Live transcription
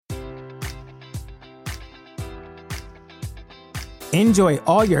Enjoy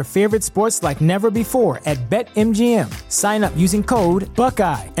all your favorite sports like never before at BetMGM. Sign up using code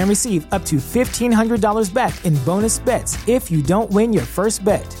Buckeye and receive up to $1,500 back in bonus bets if you don't win your first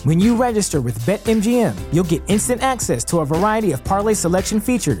bet. When you register with BetMGM, you'll get instant access to a variety of parlay selection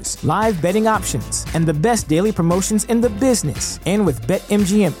features, live betting options, and the best daily promotions in the business. And with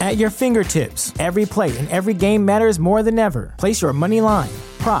BetMGM at your fingertips, every play and every game matters more than ever. Place your money line,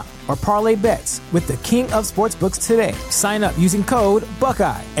 prop, or parlay bets with the king of sportsbooks today. Sign up using code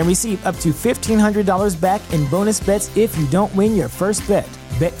Buckeye and receive up to $1,500 back in bonus bets if you don't win your first bet.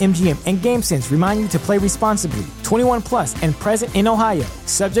 BetMGM and GameSense remind you to play responsibly. 21 plus and present in Ohio,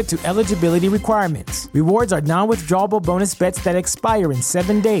 subject to eligibility requirements. Rewards are non-withdrawable bonus bets that expire in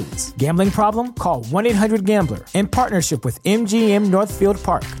 7 days. Gambling problem? Call 1-800-GAMBLER. In partnership with MGM Northfield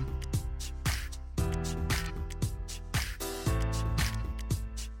Park.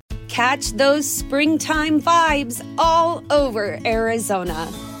 Catch those springtime vibes all over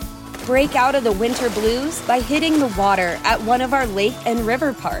Arizona. Break out of the winter blues by hitting the water at one of our lake and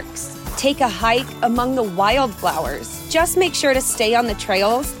river parks. Take a hike among the wildflowers. Just make sure to stay on the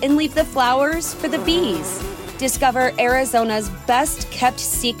trails and leave the flowers for the bees. Discover Arizona's best kept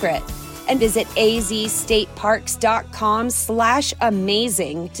secret and visit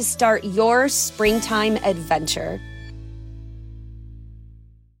azstateparks.com/amazing to start your springtime adventure.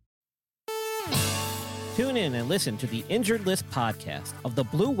 Tune in and listen to the Injured List podcast of the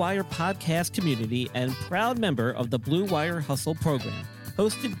Blue Wire podcast community and proud member of the Blue Wire Hustle program,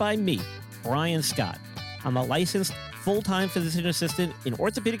 hosted by me, Brian Scott. I'm a licensed full-time physician assistant in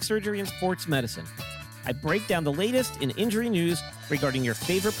orthopedic surgery and sports medicine. I break down the latest in injury news regarding your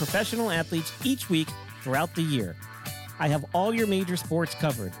favorite professional athletes each week throughout the year. I have all your major sports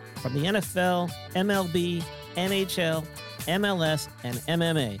covered, from the NFL, MLB, NHL, MLS, and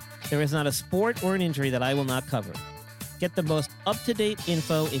MMA. There is not a sport or an injury that I will not cover. Get the most up-to-date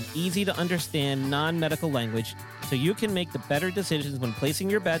info in easy-to-understand non-medical language so you can make the better decisions when placing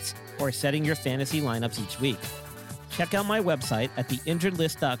your bets or setting your fantasy lineups each week. Check out my website at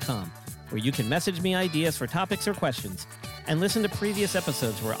theinjuredlist.com, where you can message me ideas for topics or questions, and listen to previous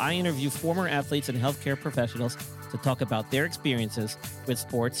episodes where I interview former athletes and healthcare professionals to talk about their experiences with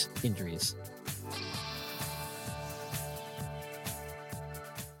sports injuries.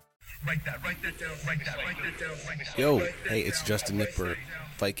 Write that down. Yo, hey, it's Justin Nipper,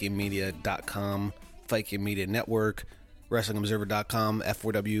 FightGameMedia.com, Fight Game Media Network, WrestlingObserver.com,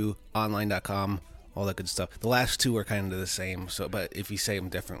 F4WOnline.com, all that good stuff. The last two are kind of the same, but if you say them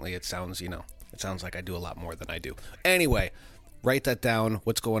differently, it sounds like I do a lot more than I do. Anyway, write that down.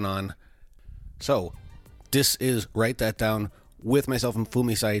 What's going on? So, this is Write That Down with myself and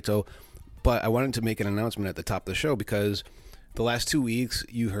Fumi Saito, but I wanted to make an announcement at the top of the show because the last 2 weeks,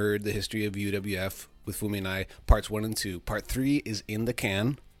 you heard the history of UWF with Fumi and I, parts 1 and 2. Part 3 is in the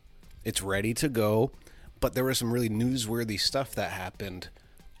can. It's ready to go, but there was some really newsworthy stuff that happened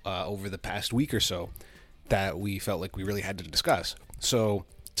over the past week or so that we felt like we really had to discuss. So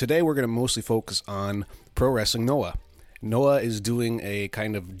today we're going to mostly focus on Pro Wrestling Noah. Noah is doing a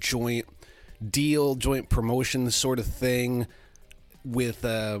kind of joint promotion sort of thing with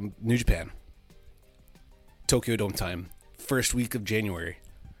New Japan. Tokyo Dome time. First week of January.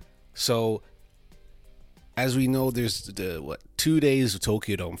 So, as we know, there's 2 days of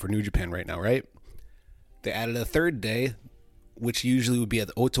Tokyo Dome for New Japan right now, right? They added a third day, which usually would be at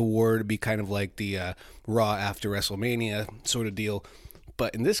the Ota Ward, be kind of like the Raw after WrestleMania sort of deal.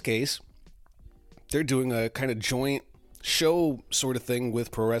 But in this case, they're doing a kind of joint show sort of thing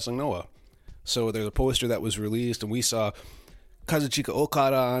with Pro Wrestling Noah. So there's a poster that was released, and we saw Kazuchika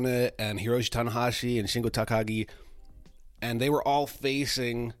Okada on it, and Hiroshi Tanahashi, and Shingo Takagi. And they were all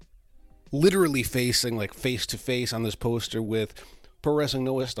literally facing, like face-to-face on this poster with Pro Wrestling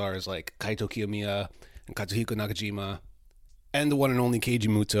Noah stars like Kaito Kiyomiya and Katsuhiko Nakajima and the one and only Keiji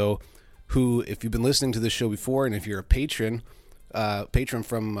Muto, who, if you've been listening to this show before and if you're a patron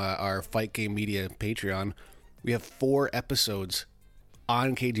from our Fight Game Media Patreon, we have 4 episodes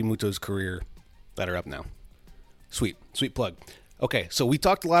on Keiji Muto's career that are up now. Sweet plug. Okay, so we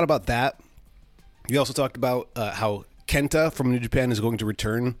talked a lot about that. We also talked about how Kenta from New Japan is going to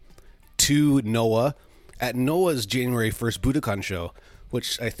return to Noah at Noah's January 1st Budokan show,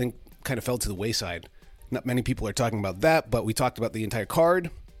 which I think kind of fell to the wayside. Not many people are talking about that, but we talked about the entire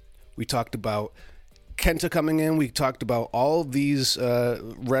card. We talked about Kenta coming in. We talked about all of these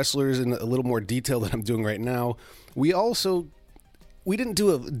wrestlers in a little more detail than I'm doing right now. We didn't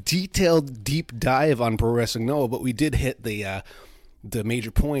do a detailed deep dive on Pro Wrestling Noah, but we did hit the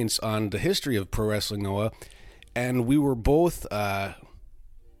major points on the history of Pro Wrestling Noah. And we were both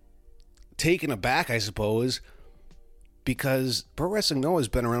taken aback, I suppose, because Pro Wrestling Noah has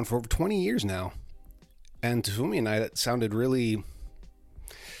been around for over 20 years now. And to Fumi and I, that sounded really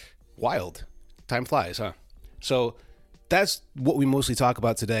wild. Time flies, huh? So that's what we mostly talk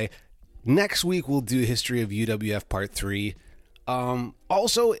about today. Next week, we'll do History of UWF Part 3.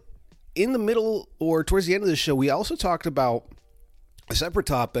 Also, in the middle or towards the end of the show, we also talked about a separate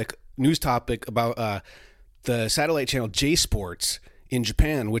topic, news topic about the satellite channel J Sports in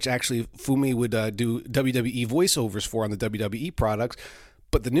Japan, which actually Fumi would do WWE voiceovers for on the WWE products.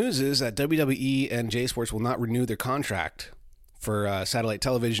 But the news is that WWE and J Sports will not renew their contract for satellite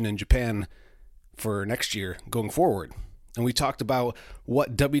television in Japan for next year going forward. And we talked about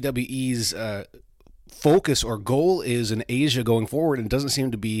what WWE's focus or goal is in Asia going forward, and it doesn't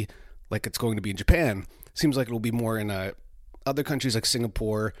seem to be like it's going to be in Japan. Seems like it'll be more in other countries like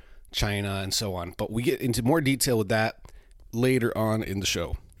Singapore, China, and so on. But we get into more detail with that later on in the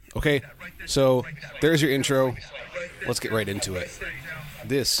show. Okay, so there's your intro. Let's get right into it.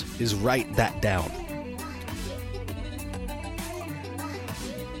 This is Write That Down.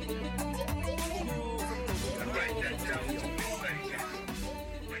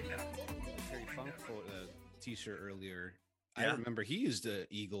 T-shirt earlier. Yeah. I remember he used the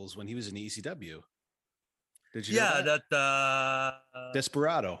Eagles when he was in ECW. Did you? Yeah, know that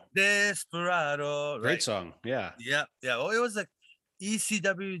Desperado. Desperado. Great Right. song. Yeah. Yeah. Well, it was like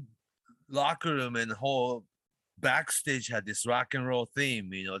ECW locker room and whole backstage had this rock and roll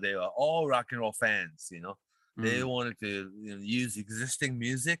theme. You know, they were all rock and roll fans. You know, they wanted to use existing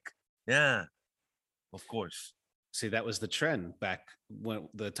music. Yeah, of course. See, that was the trend back when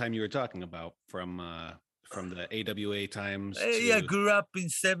the time you were talking about from the AWA times. Yeah, grew up in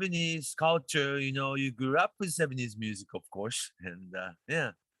 70s culture. You know, you grew up with 70s music, of course, and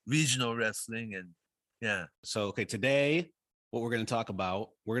yeah, regional wrestling and yeah. So, okay, today what we're going to talk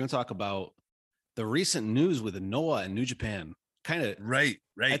about the recent news with the Noah and New Japan. Kind of Right.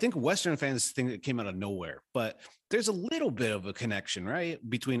 I think Western fans think it came out of nowhere, but there's a little bit of a connection, right,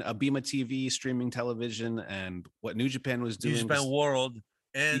 between Abema TV, streaming television, and what New Japan was doing. New Japan World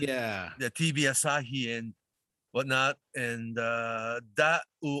and Yeah. the TV Asahi and whatnot, and that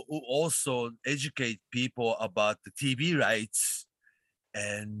will also educate people about the TV rights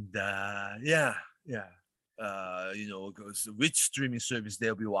and you know, which streaming service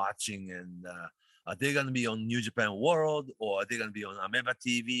they'll be watching, and are they going to be on New Japan World, or are they going to be on Ameba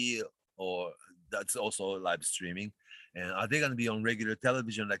TV, or that's also live streaming, and are they going to be on regular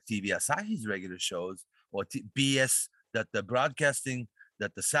television like TV Asahi's regular shows, or BS that the broadcasting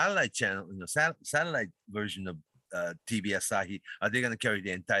that the satellite channel, you know, satellite version of TV Asahi, are they going to carry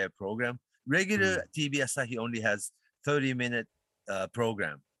the entire program? Regular TV Asahi only has 30-minute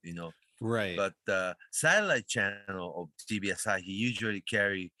program, you know. Right. But the satellite channel of TV Asahi usually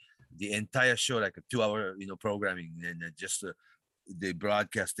carry the entire show, like a 2-hour, you know, programming, and just they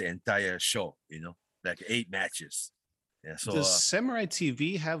broadcast the entire show, you know, like 8 matches. Yeah. So does Samurai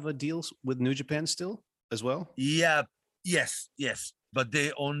TV have a deal with New Japan still as well? yeah, yes, but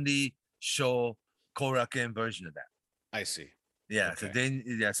they only show Korakuen version of that. I see. Yeah. Okay. So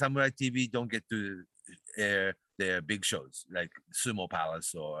then, Samurai TV don't get to air their big shows like Sumo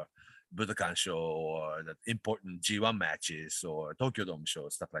Palace or Budokan show or the important G1 matches or Tokyo Dome show,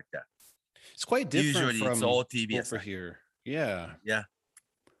 stuff like that. It's quite different Usually from it's all TV over here. Yeah. Yeah.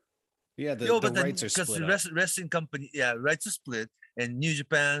 Yeah, the But then, rights are because split the up. wrestling company, rights are split, and New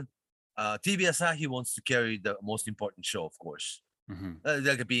Japan, TV Asahi wants to carry the most important show, of course. Mhm.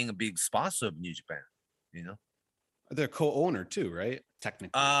 Like being a big sponsor of New Japan, you know. They're co-owner too, right?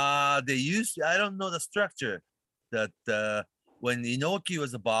 Technically. They used, I don't know the structure, that when Inoki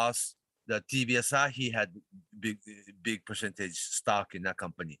was the boss, the TV Asahi had big percentage stock in that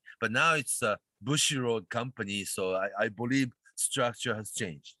company. But now it's a Bushiroad company, so I believe structure has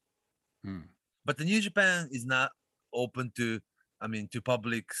changed. But the New Japan is not open to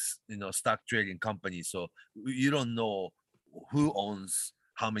public, you know, stock trading companies. So you don't know who owns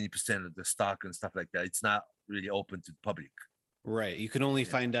how many percent of the stock and stuff like that. It's not really open to the public. Right. You can only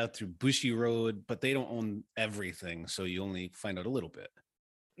find out through Bushiroad, but they don't own everything, so you only find out a little bit.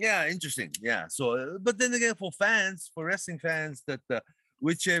 Yeah, interesting. Yeah. So, but then again, for wrestling fans, that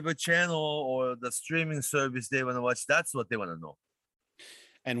whichever channel or the streaming service they want to watch, that's what they want to know.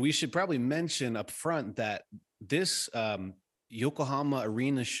 And we should probably mention up front that this Yokohama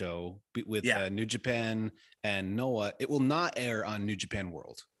Arena show with New Japan and Noah, it will not air on New Japan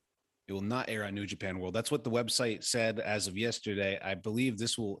World. It will not air on New Japan World. That's what the website said as of yesterday. I believe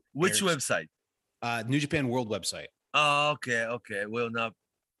this will. Which website? New Japan World website. Oh, okay. Will not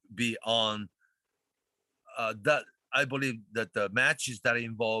be on that. I believe that the matches that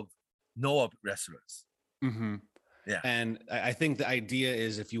involve Noah wrestlers. Mm-hmm. Yeah. And I think the idea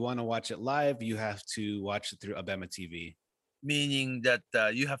is if you want to watch it live, you have to watch it through Abema TV. Meaning that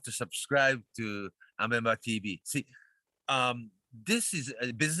you have to subscribe to Ameba TV. See, this is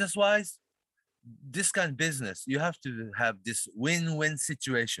business-wise, this kind of business, you have to have this win-win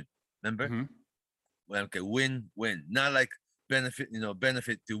situation. Remember? Mhm. Well, okay, win-win, not like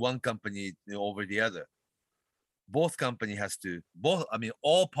benefit to one company over the other. Both company has to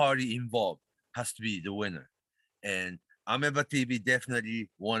all party involved has to be the winner. And Ameba TV definitely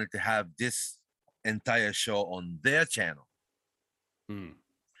wanted to have this entire show on their channel. Mm.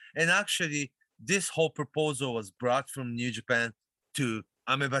 And actually, this whole proposal was brought from New Japan to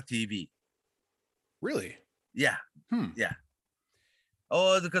Ameba TV. Really? Yeah, Hmm. yeah.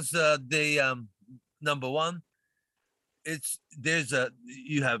 Oh, because they number one,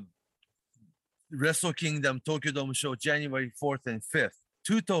 you have Wrestle Kingdom Tokyo Dome show January 4th and 5th,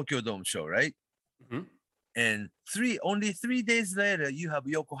 2 Tokyo Dome show, right? Mhm. And only 3 days later, you have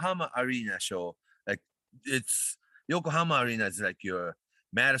Yokohama Arena show. Like it's Yokohama Arena is like your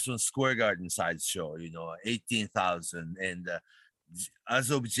Madison Square Garden size show, 18,000. And as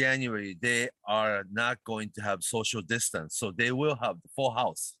of January, they are not going to have social distance, so they will have the full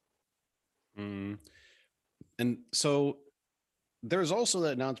house. Mm. And so there's also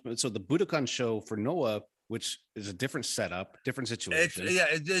that announcement. So the Budokan show for Noah, which is a different setup, different situation.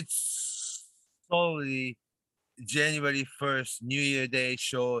 It's solely January 1st, New Year Day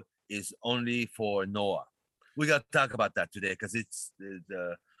show is only for Noah. We got to talk about that today because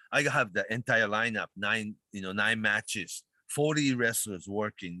I have the entire lineup, 9 matches, 40 wrestlers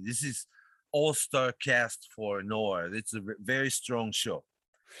working. This is all-star cast for Noah. It's a very strong show,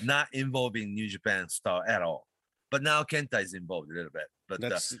 not involving New Japan star at all. But now Kenta is involved a little bit. But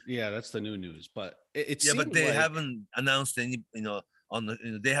that's the new news. But it but they haven't announced any.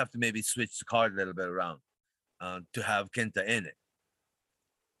 They have to maybe switch the card a little bit around to have Kenta in it.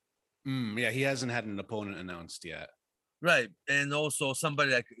 Yeah, he hasn't had an opponent announced yet. Right, and also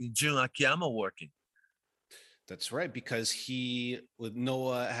somebody like Jun Akiyama working. That's right, because he with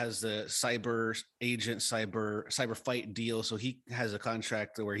Noah has the cyber fight deal, so he has a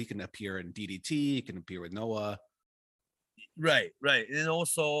contract where he can appear in DDT, he can appear with Noah. Right, and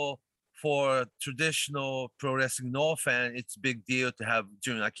also for traditional pro wrestling Noah fan, it's a big deal to have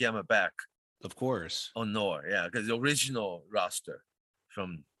Jun Akiyama back. Of course, on Noah, yeah, because the original roster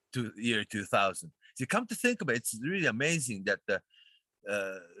from year 2000. So come to think of it, it's really amazing that the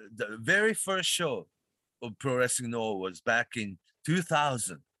very first show of Pro Wrestling Noah was back in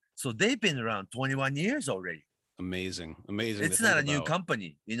 2000. So they've been around 21 years already. Amazing. It's not a new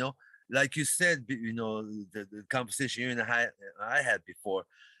company, Like you said, the conversation you and I had before.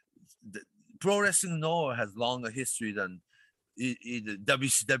 The Pro Wrestling Noah has longer history than either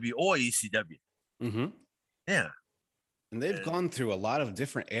WCW or ECW. Mm-hmm. Yeah. And they've gone through a lot of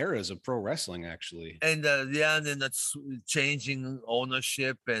different eras of pro wrestling, actually. And and then that's changing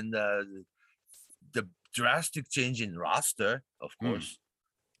ownership and the drastic change in roster, of course.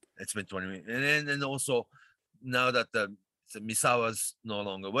 It's been 20 minutes. And then also now that Misawa's no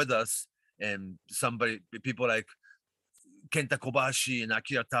longer with us, and people like Kenta Kobashi and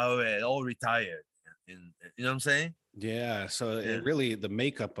Akira Taue all retired. And you know what I'm saying? Yeah. So it really, the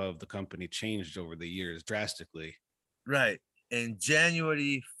makeup of the company changed over the years drastically. Right. And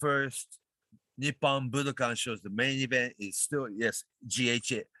January 1st, Nippon Budokan shows the main event is still,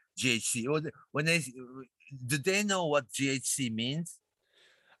 GHC. Do they know what GHC means?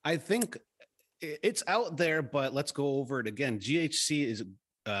 I think it's out there, but let's go over it again. GHC is,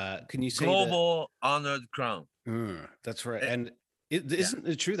 can you say Global Honored Crown. That's right. And isn't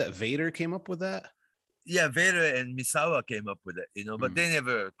it true that Vader came up with that? Yeah, Vader and Misawa came up with it, but they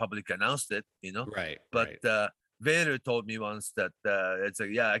never publicly announced it, Right. But Vader told me once that it's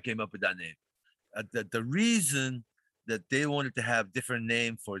like, I came up with that name. The reason that they wanted to have different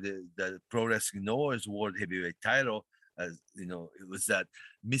name for the Pro Wrestling Noah's World Heavyweight title, it was that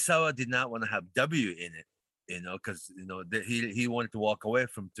Misawa did not want to have W in it, because he wanted to walk away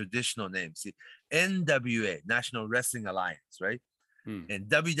from traditional names. See, NWA, National Wrestling Alliance, right? And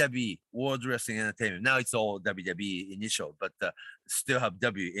WWE, World Wrestling Entertainment. Now it's all WWE initial, but still have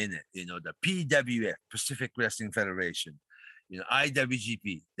W in it. The PWF, Pacific Wrestling Federation.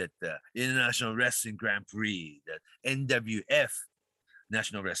 IWGP, that International Wrestling Grand Prix, that NWF,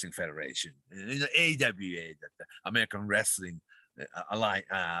 National Wrestling Federation, and AWA, that the American Wrestling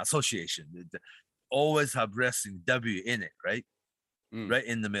Association. Always have wrestling W in it, right? Right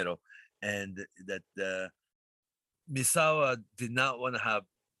in the middle, and that. Misawa did not want to have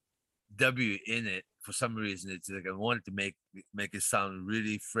W in it for some reason. It's like I wanted to make it sound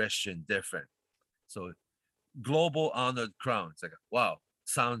really fresh and different. So global honored crown. It's like, wow,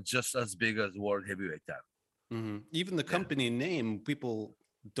 sounds just as big as world heavyweight title. Even the company name, people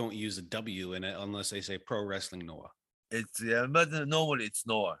don't use a W in it unless they say Pro Wrestling Noah. It's but normally it's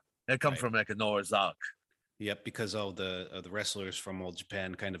Noah. It comes from like a Noah's Ark. Yep, because all the wrestlers from Old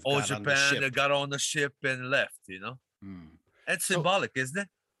Japan kind of Old got on the Japan, ship. they got on the ship and left. It's symbolic, isn't it?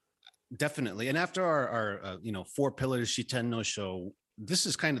 Definitely. And after our 4 Pillars Shiten no show, this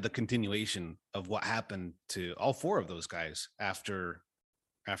is kind of the continuation of what happened to all 4 of those guys after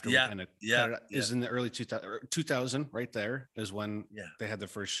we kind of is in the early 2000 right there is when they had their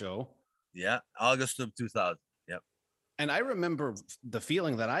first show. Yeah, August of 2000. Yep. And I remember the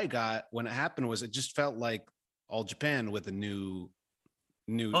feeling that I got when it happened was it just felt like All Japan with a new.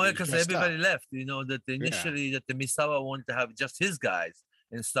 Oh, yeah, because everybody left. That initially that the Misawa wanted to have just his guys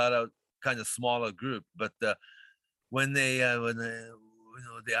and start out kind of smaller group, but when the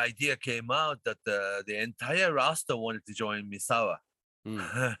idea came out that the entire roster wanted to join Misawa.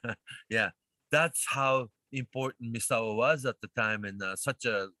 Yeah, that's how important Misawa was at the time, and such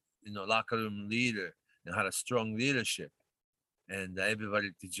a locker room leader and had a strong leadership, and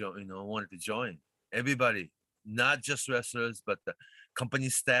everybody to join, wanted to join. Everybody, not just wrestlers, but the company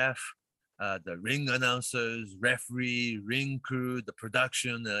staff, the ring announcers, referee, ring crew, the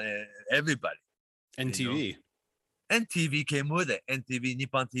production, everybody. And TV. And TV came with it. NTV,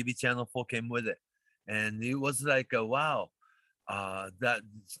 Nippon TV Channel 4 came with it, and it was like wow. The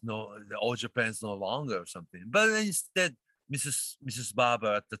All Japan's no longer or something. But instead, Mrs.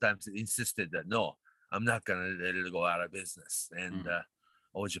 Baba at the time insisted that no, I'm not gonna let it go out of business. And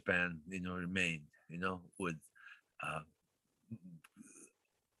All Japan, remained, with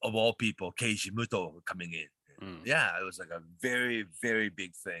of all people, Keiji Muto coming in. Yeah, it was like a very, very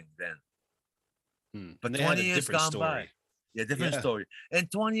big thing then. But 20 years gone by. Yeah, different story. And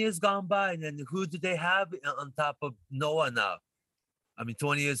 20 years gone by, and then who do they have on top of Noah now? I mean,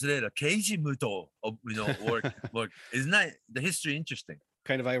 20 years later, Keiji Muto, work. Isn't that the history interesting?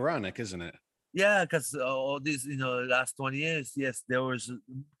 Kind of ironic, isn't it? Yeah, because all these, last 20 years, yes, there was a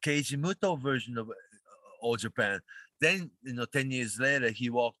Keiji Muto version of All Japan. Then, 10 years later, he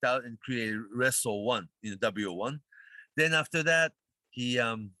walked out and created Wrestle One, W1. Then after that, he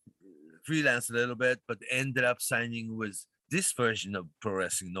freelanced a little bit, but ended up signing with this version of Pro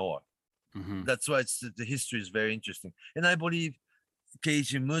Wrestling Noah. That's why the history is very interesting. And I believe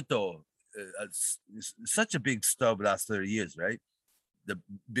Keiji Muto is such a big star the last 30 years, right? The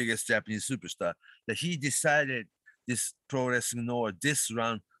biggest Japanese superstar, that he decided this Pro Wrestling Noah, this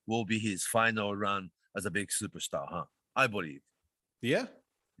run will be his final run as a big superstar, huh? I believe. Yeah.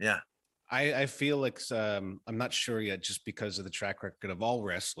 Yeah. I feel like I'm not sure yet, just because of the track record of all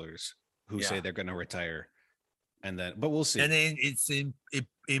wrestlers who say they're going to retire. But we'll see. And then it's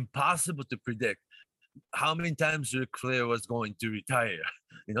impossible to predict how many times Ric Flair was going to retire,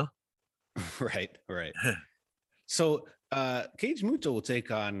 Right. So Keiji Muto will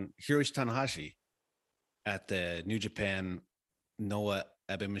take on Hiroshi Tanahashi at the New Japan Noah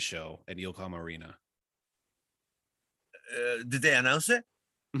Ebima show at Yokohama Arena. Did they announce it?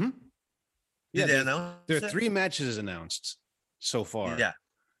 Yeah, they announce there it? are 3 matches announced so far. Yeah.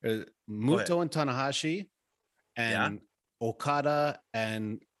 Muto and Tanahashi, and Okada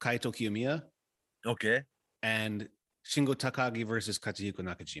and Kaito Kiyomiya. Okay. And Shingo Takagi versus Katsuhiko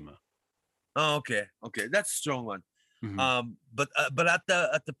Nakajima. Oh, okay. That's a strong one. But at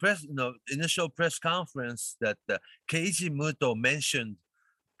the press, initial press conference, that Keiji Muto mentioned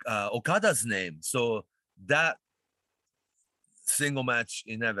Okada's name, so that single match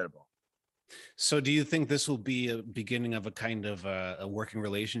inevitable. So, do you think this will be a beginning of a kind of a working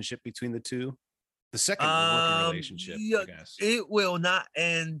relationship between the two? The second working relationship, I guess. It will not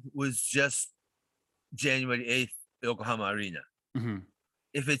end with just January 8th, Yokohama Arena.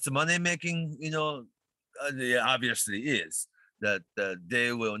 If it's money making, obviously is that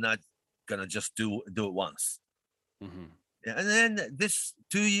they will not gonna just do it once. Yeah, and then this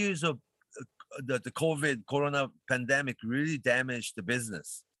 2 years of the corona pandemic really damaged the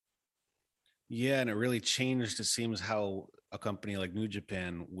business. Yeah, and it really changed, it seems, how a company like New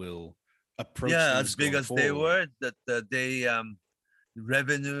Japan will approach. Yeah, as big as they were, that they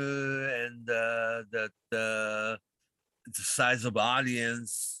revenue and the size of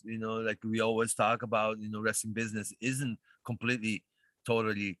audience, like we always talk about, wrestling business isn't completely,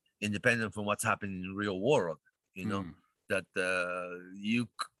 totally independent from what's happening in the real world. That you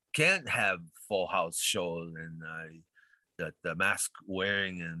can't have full house shows, and that the mask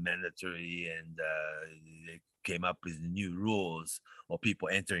wearing and mandatory, and they came up with new rules, or people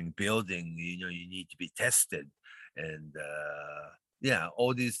entering building, you need to be tested, and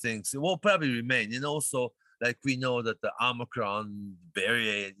all these things will probably remain. And also like we know that the Omicron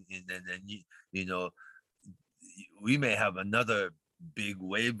variant, and then you know, we may have another big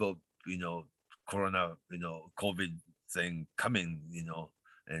wave of corona, COVID thing coming,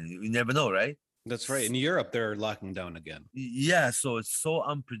 and you never know, right? That's right. In Europe, they're locking down again. Yeah, so it's so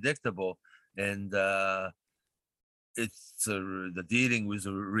unpredictable, and it's the dealing with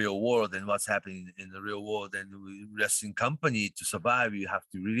the real world and what's happening in the real world. And wrestling company, to survive, you have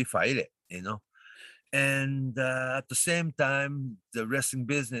to really fight it, and at the same time, the wrestling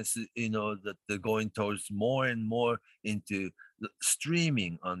business, that they're going towards more and more into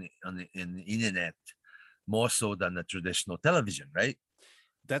streaming in the internet, more so than the traditional television, right?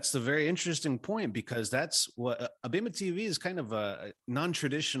 That's a very interesting point, because that's what Abema TV is, kind of a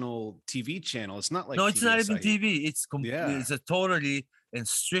non-traditional TV channel. It's not like no, it's not even TVSI. TV. It's a totally and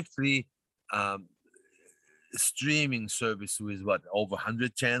strictly streaming service with over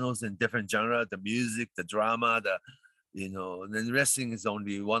 100 channels in different genre, the music, the drama, and then wrestling is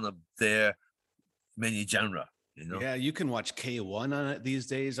only one of their many genre. Yeah, you can watch K1 on it these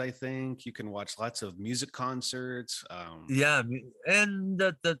days. I think you can watch lots of music concerts. Yeah, and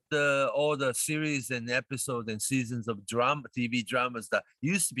the all the series and episodes and seasons of TV dramas that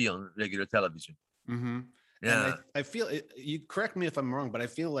used to be on regular television. Mm-hmm. Yeah, and I feel you correct me if I'm wrong, but I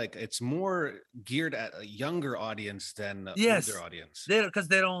feel like it's more geared at a younger audience than older audience. Because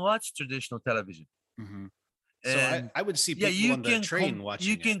they don't watch traditional television. Mm-hmm. So I would see people on the train watching.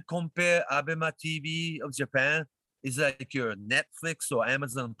 You can compare Abema TV of Japan is like your Netflix or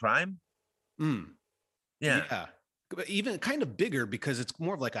Amazon Prime. Yeah, but even kind of bigger, because it's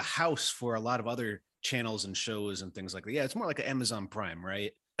more of like a house for a lot of other channels and shows and things like that. Yeah, it's more like an Amazon Prime,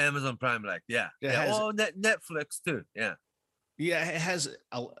 right? Amazon Prime, Netflix too. Yeah, it has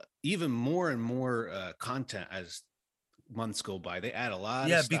even more and more content as months go by. They add a lot.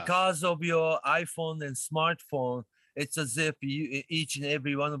 Yeah, of stuff. Because of your iPhone and smartphone, it's as if each and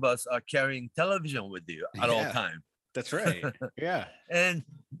every one of us are carrying television with you at all time. That's right. Yeah, and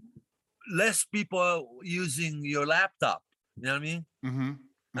less people are using your laptop. You know what I mean? Mm-hmm.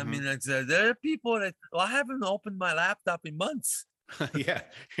 I mean, like, there are people that I haven't opened my laptop in months. yeah,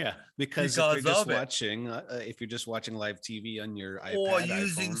 because if you're just watching live TV on your iPad, or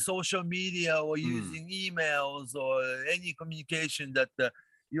using iPhone. social media, or using emails, or any communication that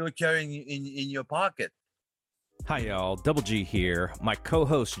you're carrying in your pocket. Hi, y'all. Double G here. My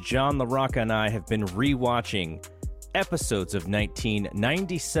co-host John LaRocca and I have been rewatching episodes of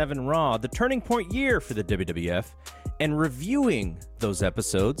 1997 Raw, the turning point year for the WWF, and reviewing those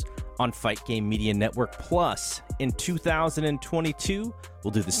episodes on Fight Game Media Network Plus. In 2022,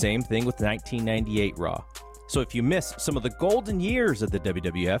 we'll do the same thing with 1998 Raw. So if you miss some of the golden years of the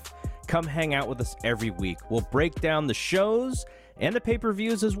WWF, come hang out with us every week. We'll break down the shows and the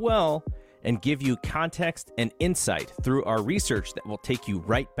pay-per-views as well, and give you context and insight through our research that will take you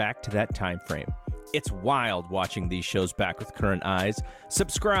right back to that time frame. It's wild watching these shows back with current eyes.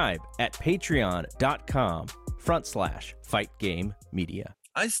 Subscribe at patreon.com/Fight Game Media.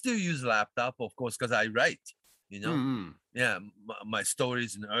 I still use laptop, of course, because I write, Yeah, my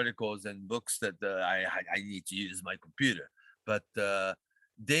stories and articles and books that I need to use my computer. But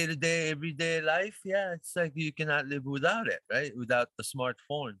day-to-day, everyday life, it's like you cannot live without it, right? Without the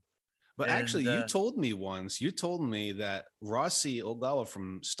smartphone. But actually, you told me that Rossi Ogawa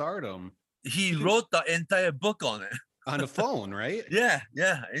from Stardom, he wrote the entire book on it. On the phone, right? Yeah,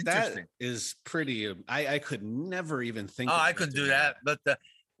 interesting. That is pretty. I could never even think. Oh, I couldn't do that. But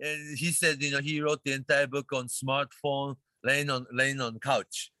he said, he wrote the entire book on smartphone, laying on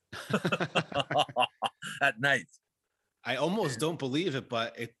couch at night. I almost don't believe it,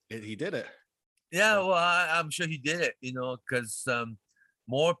 but he did it. Yeah, well, I'm sure he did it. Because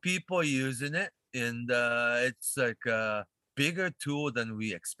more people are using it, and it's like a bigger tool than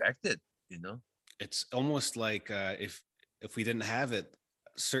we expected. It's almost like if we didn't have it,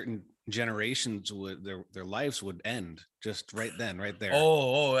 certain generations their lives would end just right then, right there.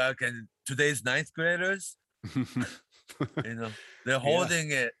 Oh, okay. Today's ninth graders, they're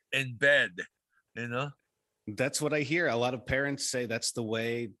holding it in bed. That's what I hear. A lot of parents say that's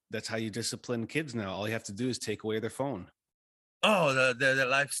how you discipline kids now. All you have to do is take away their phone. Oh, their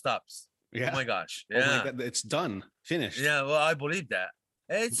life stops. Yeah. Oh my gosh. Yeah. Oh my God. It's done. Finished. Yeah. Well, I believe that.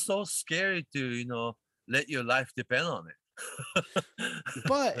 It's so scary to, let your life depend on it.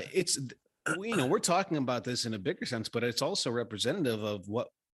 But it's, we're talking about this in a bigger sense, but it's also representative of what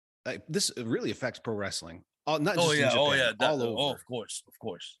this really affects pro wrestling. Not just in Japan, all over. Oh, of course.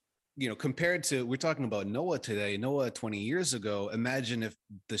 Compared to, we're talking about Noah today, Noah 20 years ago. Imagine if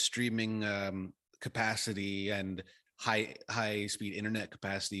the streaming capacity and high speed internet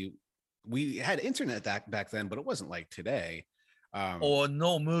capacity we had internet back then, but it wasn't like today. Or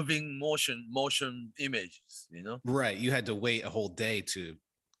no moving motion images, Right. You had to wait a whole day to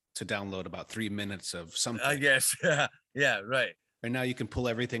download about 3 minutes of something. I guess. Yeah, right. And now you can pull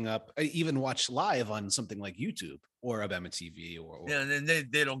everything up, even watch live on something like YouTube or Abema TV or Yeah, and then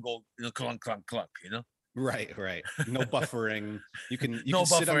they don't go clunk, clunk, clunk, Right. No buffering. You can no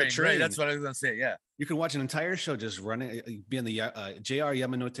sit on the buffering, train. right? That's what I was gonna say. Yeah. You can watch an entire show just running, be on the JR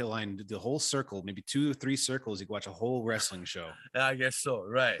Yamanote line, the whole circle, maybe 2 or 3 circles. You can watch a whole wrestling show. I guess so.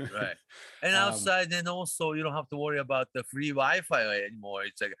 Right. And outside, then also you don't have to worry about the free Wi-Fi anymore.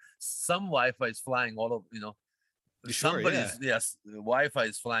 It's like some Wi-Fi is flying all over. Yes, Wi-Fi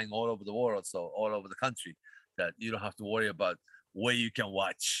is flying all over the world, so all over the country, that you don't have to worry about where you can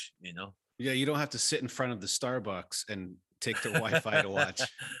watch. Yeah, you don't have to sit in front of the Starbucks and take their Wi-Fi to watch.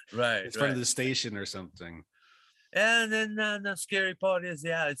 Right. In front of the station or something. And then the scary part is,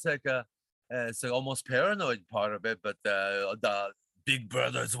 it's like it's like almost paranoid part of it, but the big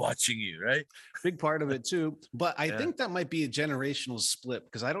brother's watching you, right? Big part of it too. But I think that might be a generational split,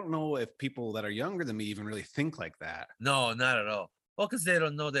 because I don't know if people that are younger than me even really think like that. No, not at all. Well, because they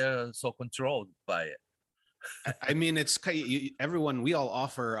don't know they're so controlled by it. I mean, it's everyone, we all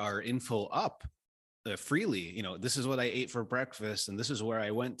offer our info up freely. This is what I ate for breakfast, and this is where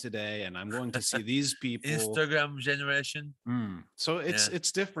I went today, and I'm going to see these people. Instagram generation. So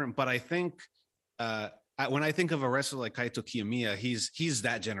it's different, but I think when I think of a wrestler like Kaito Kiyomiya, he's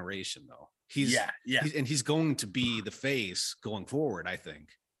that generation though. He's going to be the face going forward, I think.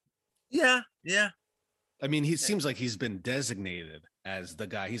 Yeah. I mean, he seems like he's been designated as the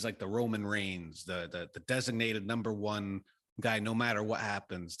guy. He's like the Roman Reigns, the designated number one guy. No matter what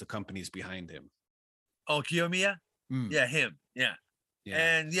happens, the company's behind him. Oh, Kiyomiya? Yeah, him. Yeah.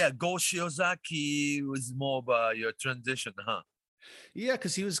 And Go Shiozaki was more of your transition, huh? Yeah,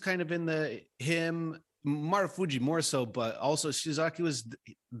 because he was kind of in Marufuji more so, but also Shiozaki was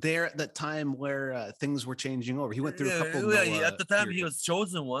there at that time where things were changing over. He went through a couple. At the time, he was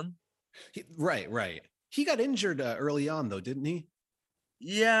chosen one. Right. He got injured early on, though, didn't he?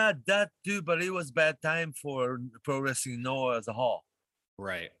 Yeah, that too. But it was bad time for Pro Wrestling Noah as a whole.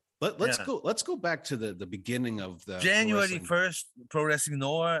 Right. Let's go back to the beginning of the January 1st, Pro Wrestling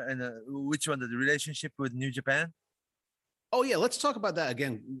Noah, and which one? The relationship with New Japan. Oh yeah, let's talk about that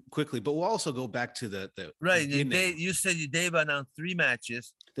again quickly. But we'll also go back to the right. You said they've announced 3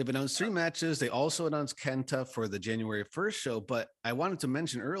 matches. They've announced 3 matches. They also announced Kenta for the January 1st show. But I wanted to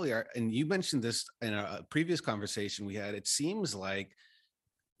mention earlier, and you mentioned this in a previous conversation we had. It seems like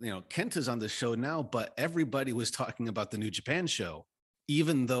Kenta's on the show now, but everybody was talking about the New Japan show.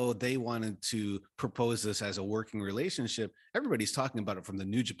 Even though they wanted to propose this as a working relationship, everybody's talking about it from the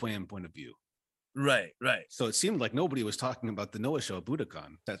New Japan point of view. Right. So it seemed like nobody was talking about the Noah show at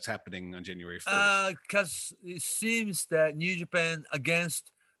Budokan that's happening on January 1st. Because it seems that New Japan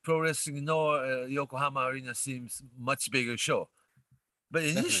against Pro Wrestling Noah Yokohama Arena seems much bigger show. But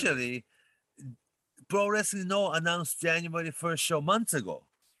initially, Pro Wrestling Noah announced January 1st show months ago,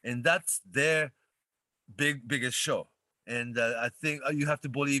 and that's their biggest show. And I think you have to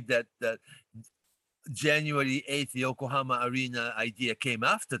believe that January 8th Yokohama Arena idea came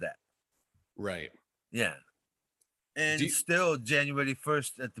after that. Right. Yeah. And still January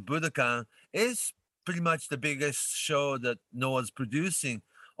 1st at the Budokan is pretty much the biggest show that Noah's producing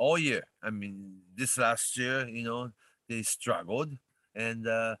all year. I mean, this last year, they struggled. And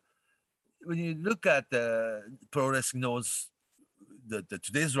when you look at the Pro Wrestling Noah's the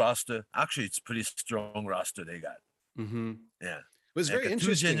today's roster, actually it's pretty strong roster they got. Mm-hmm. Yeah. It was very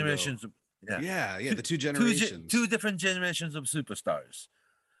interesting. 2 generations. Yeah, the 2 generations. 2 different generations of superstars.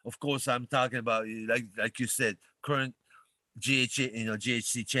 Of course, I'm talking about, like you said, current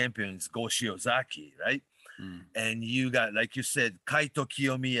GHC champions Go Shiozaki, right? And you got, like you said, Kaito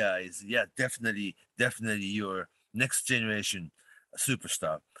Kiyomiya is definitely your next generation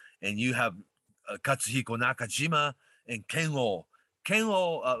superstar. And you have Katsuhiko Nakajima and Ken-O.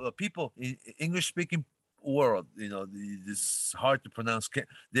 Ken-O, people in English-speaking world, this is hard to pronounce.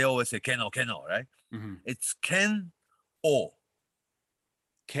 They always say Ken-O, right? Mm-hmm. It's Ken-O.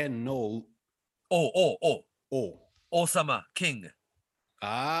 Ken-O. Osama, king.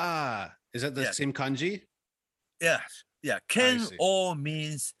 Is that the same kanji? Yeah. Ken-O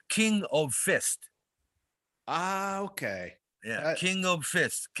means king of fist. Okay. Yeah, king of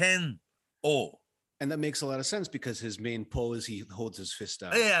fist. Ken-O. And that makes a lot of sense because his main pose, he holds his fist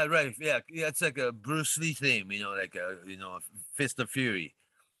out. Yeah, right. Yeah, it's like a Bruce Lee theme, like a Fist of Fury.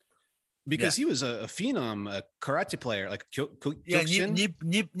 Because he was a phenom, a karate player, like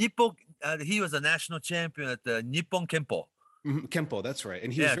Nippon. He was a national champion at the Nippon Kempo. Kempo, that's right.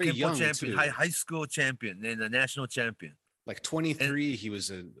 And he Yeah, was very Kempo young champion, too. high school champion, and a national champion. Like 23, he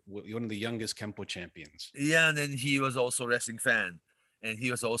was one of the youngest Kempo champions. Yeah, and then he was also wrestling fan, and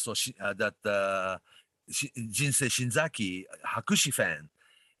he was also Jinsei Shinzaki Hakushi fan,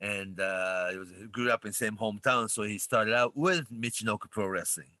 and he grew up in same hometown, so he started out with Michinoku Pro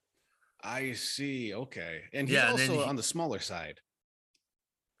Wrestling. I see. Okay, and he's Yeah, and then also on the smaller side.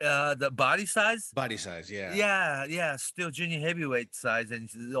 The body size, Body size, yeah. yeah, still junior heavyweight size, and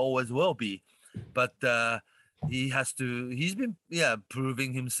he always will be, but he's been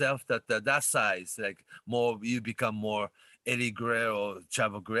proving himself that that size, like more, you become more Eddie Guerrero,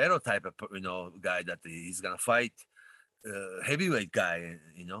 Chavo Guerrero type of guy that he's gonna fight heavyweight guy,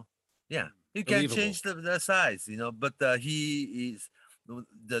 yeah, you can't change the size, but he is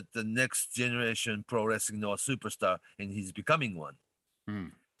the next generation pro wrestling superstar, and he's becoming one.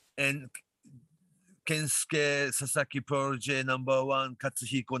 And Kensuke Sasaki Protege #1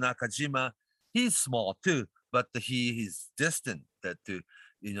 Katsuhiko Nakajima, he's small too, but he is distant that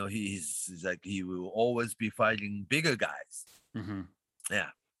he's like, he will always be fighting bigger guys.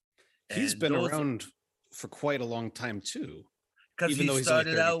 Yeah, he's been around for quite a long time too, because he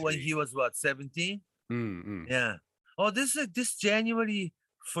started out when he was 17. Yeah. Oh, this January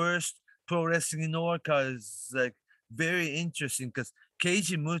 1st Pro Wrestling in Orca is like very interesting, because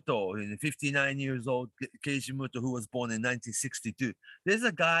Keiji Muto, 59 years old, Keiji Muto, who was born in 1962. There's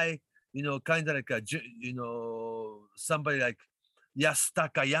a guy, kind of like somebody like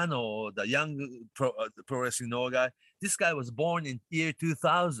Yasutaka Yano, the young pro wrestling guy. This guy was born in year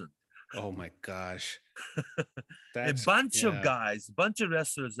 2000. Oh my gosh. A bunch of guys, bunch of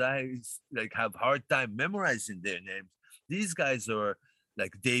wrestlers, I like have hard time memorizing their names. These guys are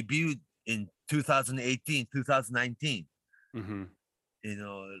like debuted in 2018, 2019.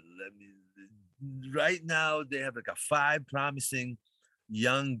 Right now they have like 5 promising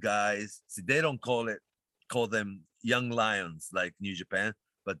young guys. See, they don't call them young lions like New Japan,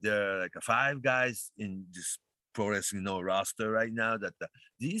 but they're like 5 guys in this pro wrestling roster right now that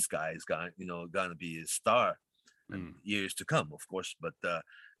these guys gonna be a star in years to come, of course. But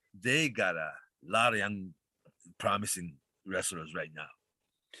they got a lot of young promising wrestlers right now.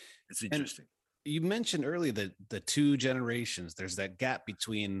 It's interesting. And you mentioned earlier that the 2 generations, there's that gap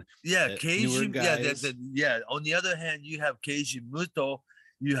between Keiji guys. On the other hand, you have Keiji Muto,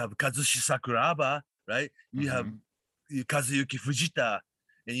 you have Kazushi Sakuraba, right? You have Kazuyuki Fujita,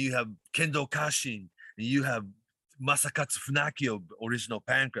 and you have Kendo Kashin, and you have Masakatsu Funaki of original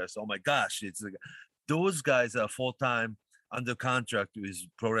Pancras. Oh my gosh, it's like, those guys are full-time under contract with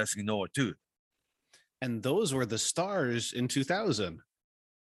Pro Wrestling Noah too. And those were the stars in 2000.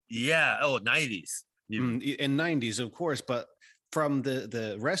 Yeah. Oh, 90s. In 90s, of course. But from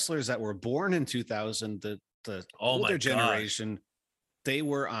the wrestlers that were born in 2000, the older generation, they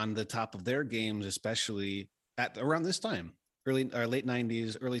were on the top of their games, especially at around this time, late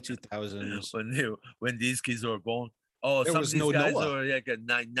 90s, early 2000s. When these kids were born. Oh, there some was of these guys Noah. are like a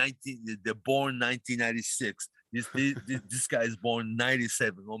 19. They're born 1996. This guy is born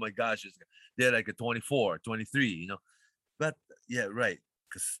 97. Oh my gosh, they're like a 24, 23. But yeah, right.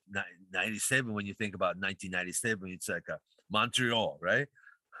 Because 97, when you think about 1997, it's like a Montreal, right?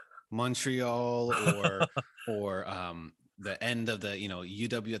 Montreal or the end of the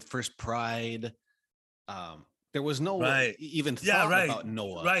UW at First Pride. There was no even thought about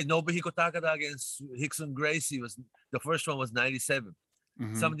Noah. Right. Nobuhiko Takada against Hickson Gracie the first one was 97.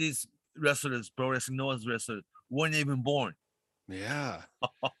 Some of these wrestlers, Pro Wrestling Noah's wrestlers, weren't even born. Yeah.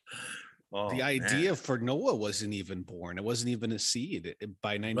 The idea for Noah wasn't even born. It wasn't even a seed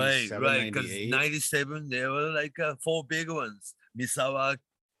by 97, right. Because 98. 97, there were like 4 big ones. Misawa,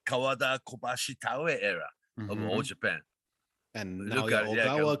 Kawada, Kobashi, Taue era of all Japan. And Naoya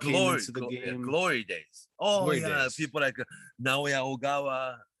Ogawa came into the game. Glory days. Oh, glory yeah. days. People like Naoya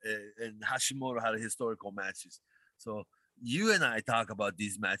Ogawa and Hashimoto had historical matches. So you and I talk about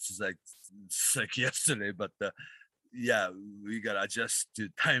these matches like yesterday, but yeah, we got to adjust to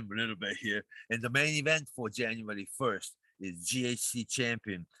time a little bit here. And the main event for January 1st is GHC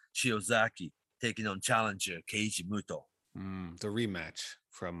champion Shiozaki taking on challenger Keiji Muto. The rematch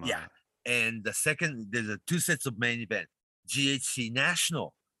from... And the second, there's 2 sets of main event. GHC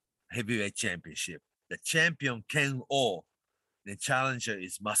National Heavyweight Championship. The champion Ken O. The challenger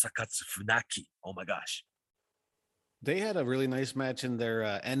is Masakatsu Funaki. Oh my gosh. They had a really nice match in their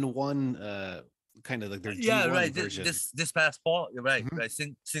N1 kind of like their G1 version. This past fall, right?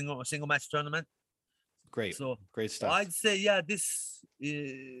 Single match tournament. Great. So great stuff. I'd say this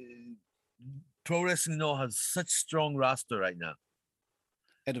Pro Wrestling has such strong roster right now.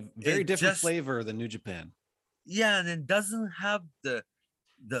 And a very different flavor than New Japan. yeah, and it doesn't have the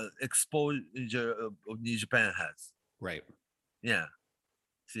exposure of New Japan has. Right. Yeah.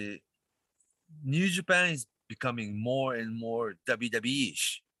 See, New Japan is becoming more and more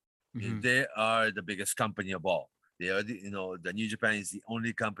WWE-ish. Mhm. They are the biggest company of all. They are the New Japan is the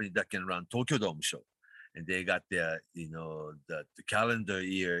only company that can run Tokyo Dome show. And they got their, the calendar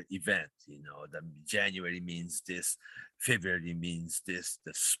year event, the January means this, February means this,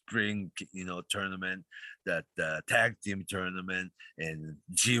 the spring, tournament, that tag team tournament, and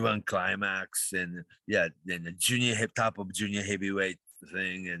G1 climax, and then the top of junior heavyweight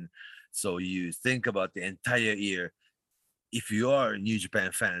thing. And so you think about the entire year. If you are a New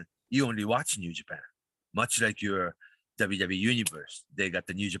Japan fan, you only watch New Japan, much like your WWE Universe. They got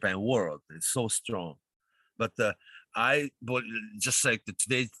the New Japan World. It's so strong. But but just like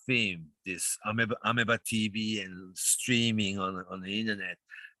today's theme, this Ameba TV and streaming on the internet,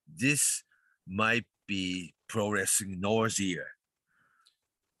 this might be pro wrestling Noah's year.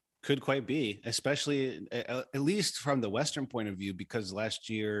 Could quite be, especially at least from the Western point of view, because last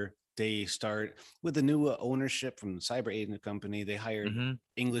year they start with the new ownership from the Cyber Agent Company. They hired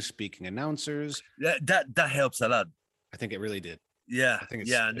English-speaking announcers. That helps a lot. I think it really did. Yeah, I think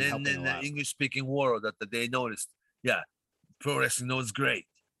it's and been then helping in a the lot. English-speaking world that they noticed, pro wrestling knows great.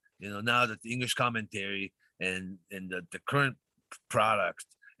 Now that the English commentary and the current product,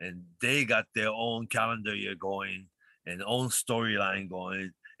 and they got their own calendar year going and own storyline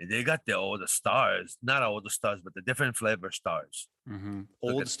going, and they got all the stars, not all the stars, but the different flavor stars.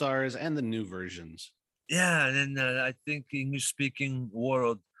 Old stars and the new versions. Yeah, and then I think English-speaking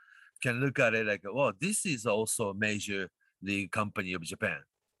world can look at it like, well, this is also a major league company of Japan.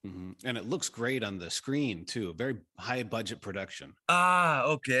 And it looks great on the screen too. Very high budget production.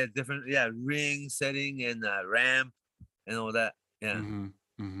 Okay, different, ring setting and ramp and all that. Yeah.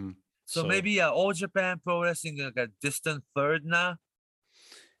 So maybe All Japan Pro Wrestling like a distant third now.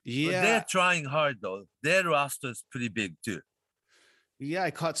 Yeah, but they're trying hard though. Their roster is pretty big too. Yeah, I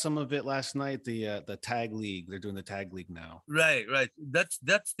caught some of it last night. The tag league. They're doing the tag league now. Right. That's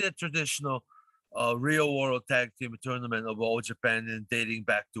their traditional real world tag team tournament of All Japan, and dating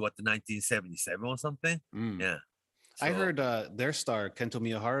back to what, the 1977 or something. Yeah. I heard their star Kento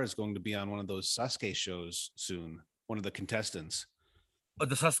Miyahara is going to be on one of those Sasuke shows soon. One of the contestants. Oh,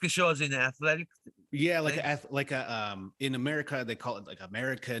 the Sasuke show is in athletic. Yeah, like a in America they call it like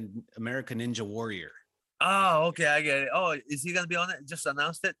American Ninja Warrior. Oh, okay, I get it. Oh, is he gonna be on it? Just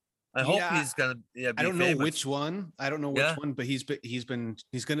announced it. I hope he's gonna. Be I don't famous. know which one. I don't know which one, but he's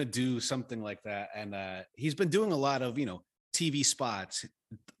gonna do something like that, and he's been doing a lot of TV spots,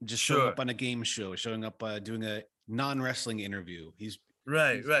 just showing up on a game show, showing up doing a non-wrestling interview. He's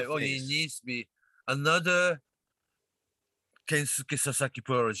right. Oh, he needs to be another Kensuke Sasaki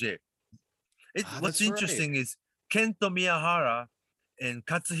project. What's interesting is Kento Miyahara and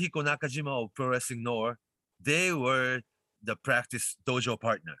Katsuhiko Nakajima of Pro Wrestling Noah, they were the practice dojo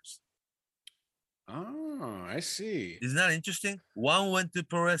partners. Oh, I see. Isn't that interesting? One went to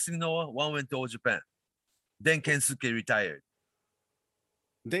Pro Wrestling Noah, one went to All Japan. Then Kensuke retired.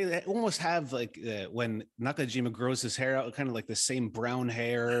 They almost have like when Nakajima grows his hair out, kind of like the same brown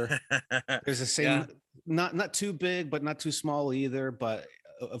hair. There's the same, not too big, but not too small either. But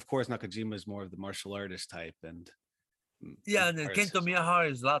of course, Nakajima is more of the martial artist type, and and then Kento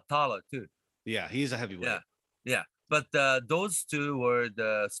Miyahara is a lot taller too. Yeah, he's a heavyweight. Yeah. But those two were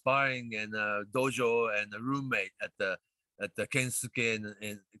the sparring and dojo and the roommate at the Kensuke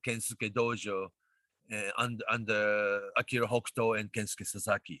and Kensuke dojo under Akira Hokuto and Kensuke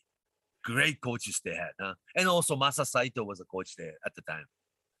Sasaki. Great coaches they had, huh? And also Masa Saito was a coach there at the time.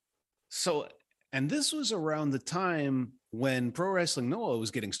 So, and this was around the time when Pro Wrestling Noah was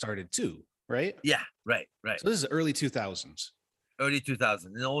getting started too, right? Yeah, right. So this is early 2000s. Early 2000s.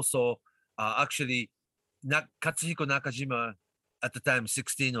 And also, actually, Katsuhiko Nakajima, at the time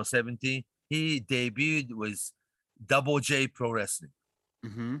 16 or 17, he debuted with Double J Pro Wrestling.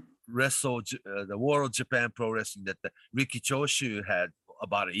 The World Japan Pro Wrestling that Riki Choshu had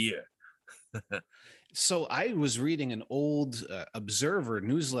about a year. So I was reading an old Observer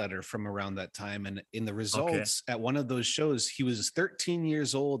newsletter from around that time, and in the results at one of those shows, he was 13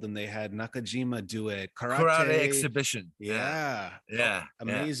 years old, and they had Nakajima do a karate exhibition. Yeah. How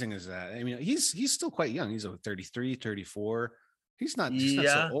amazing is that? I mean, he's still quite young. He's 33, 34. He's not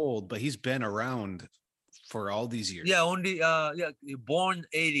so old, but he's been around for all these years. Yeah, only born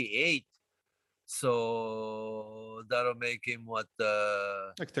 88. So that'll make him what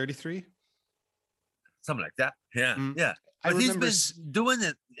like 33? Something like that. Yeah. But he's been doing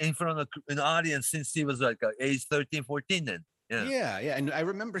it in front of an audience since he was like age 13, 14 then. Yeah, and I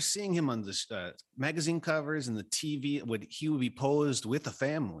remember seeing him on the magazine covers and the TV. He would be posed with a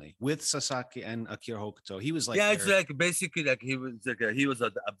family, with Sasaki and Akira Hokuto. He was like, It's like basically like he was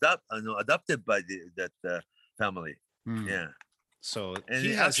adopted by that family. Hmm. Yeah. So And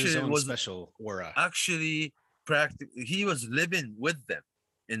he it has his actually own was- special aura. Actually, he was living with them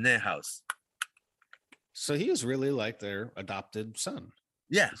in their house. So he was really like their adopted son.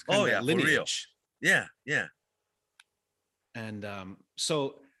 Yeah. It's kind Oh of that yeah, for real. lineage. Yeah, yeah. And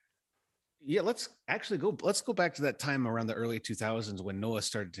so yeah, let's go back to that time around the early 2000s when Noah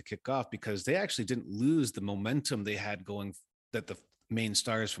started to kick off, because they actually didn't lose the momentum they had going, that the main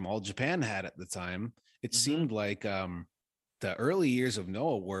stars from All Japan had at the time. It Mhm. seemed like the early years of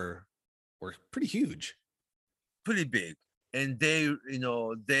Noah were pretty huge. Pretty big. And they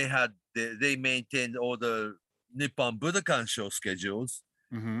maintained all the Nippon Budokan show schedules.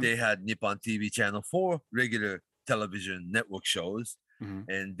 Mhm. They had Nippon TV Channel 4 regular television network shows, Mhm.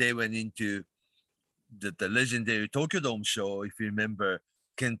 and they went into the legendary Tokyo Dome show. If you remember,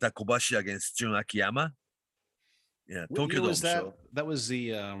 Kenta Kobashi against Jun Akiyama. Yeah, What Tokyo year Dome was that? show. That was the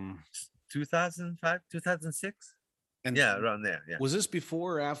 2005, 2006. and Yeah, around there. Yeah. was this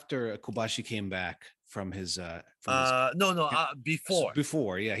before or after Kobashi came back from his No, Yeah. before.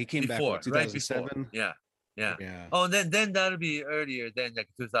 before? Yeah, he came back Before, what, right before. 2007. Yeah, yeah. Yeah. Oh, then that'll be earlier than like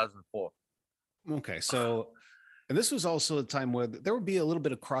 2004. Okay, so and this was also a time where there would be a little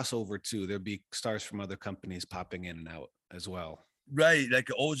bit of crossover too. There'd be stars from other companies popping in and out as well. Right, like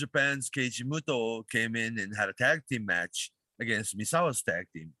All Japan's Keiji Muto came in and had a tag team match against Misawa's tag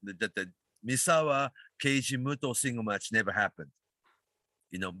team. The Misawa Keiji Muto single match never happened,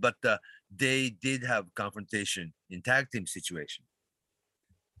 but they did have confrontation in tag team situation.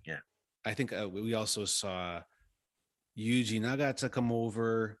 I think we also saw Yuji Nagata come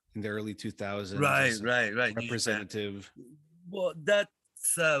over in the early 2000s. Right, as a right. New Japan. representative. Well, that's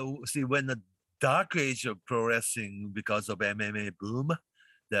see when the dark age of pro wrestling because of MMA boom,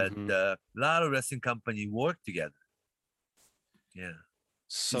 that Mhm. a lot of wrestling company work together. Yeah.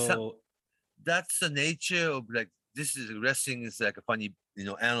 So That's the nature of like wrestling is like a funny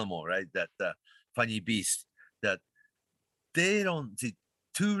animal, right? That funny beast that they don't see.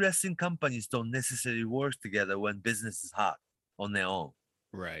 Two wrestling companies don't necessarily work together when business is hot on their own.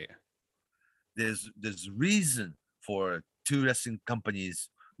 right. There's reason for two wrestling companies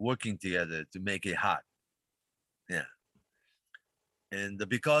working together to make it hot. Yeah. And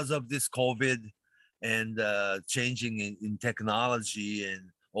because of this COVID and changing in technology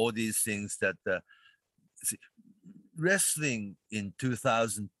and all these things, that wrestling in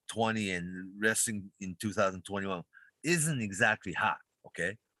 2020 and wrestling in 2021 isn't exactly hot.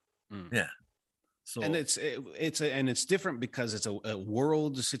 Okay. Mm. Yeah. So And it's different because it's a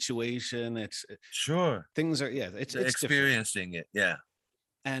world situation. It's sure, things are it's different. experiencing it. Yeah.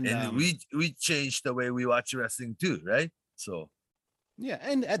 And we changed the way we watch wrestling too, right? So yeah,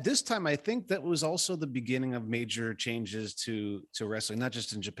 and at this time, I think that was also the beginning of major changes to wrestling, not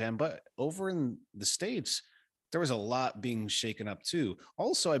just in Japan, but over in the States. There was a lot being shaken up too.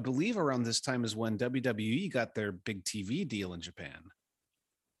 Also, I believe around this time is when WWE got their big TV deal in Japan.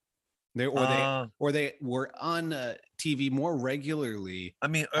 They were on TV more regularly. I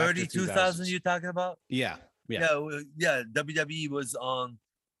mean, After early 2000s 2000s. you're talking about? Yeah. Yeah. WWE was on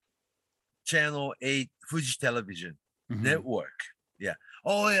Channel 8 Fuji Television Mhm. Network. Yeah.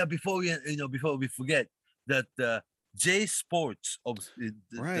 Oh yeah. Before we forget that J Sports of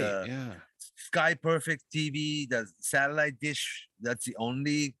Right. Yeah. Sky Perfect TV, the satellite dish. That's the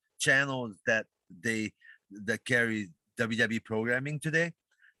only channel that carry WWE programming today.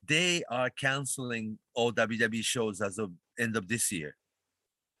 They are canceling all WWE shows as of end of this year.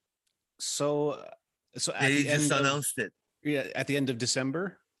 So at They the just end of, announced it at the end of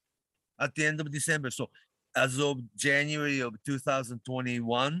December. at the end of December. So as of January of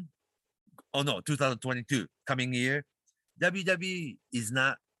 2021, 2022, coming year, WWE is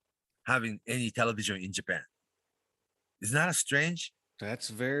not having any television in Japan. Isn't that strange? That's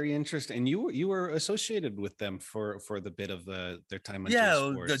very interesting. And you were associated with them for the bit of their time on Yeah, J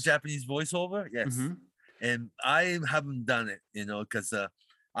the Sports. Japanese voiceover. Yes. Mhm. And I haven't done it, because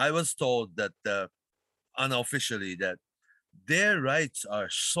I was told that unofficially that their rights are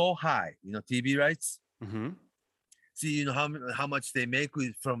so high, TV rights. Mhm. See, how much they make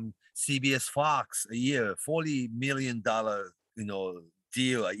from CBS Fox a year, $40 million,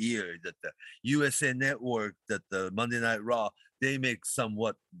 deal a year. That the USA Network, that the Monday Night Raw, they make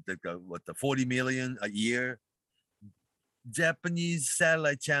somewhat the 40 million a year. Japanese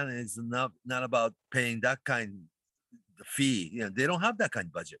satellite channel is not about paying that kind of fee. They don't have that kind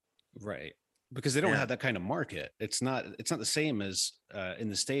of budget. Right. because they don't Yeah. have that kind of market. It's not the same as in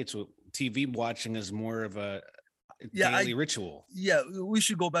the States. TV watching is more of a Yeah, daily ritual. Yeah, we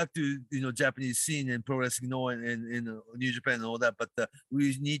should go back to Japanese scene and pro wrestling, and in New Japan and all that. But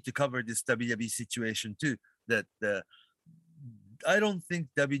we need to cover this WWE situation too. That I don't think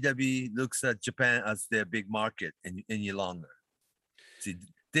WWE looks at Japan as their big market any longer. See,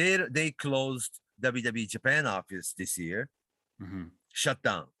 they closed WWE Japan office this year, shut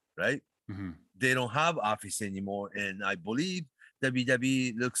down, right? They don't have office anymore, and I believe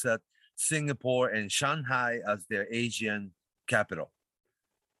WWE looks at Singapore and Shanghai as their Asian capital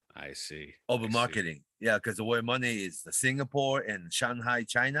I see. of I see. marketing. Yeah, because where money is, the Singapore and Shanghai,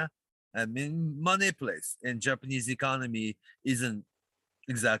 China. I mean, money place, and Japanese economy isn't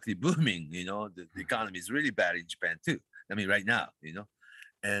exactly booming. The economy is really bad in Japan too. I mean, right now,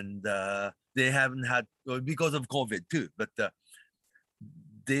 and they haven't had because of COVID too, but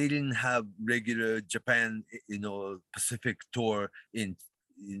they didn't have regular Japan, Pacific tour in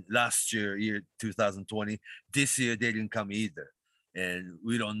last year 2020. This year they didn't come either, and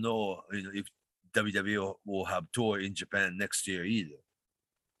we don't know, if WWE will have tour in Japan next year either.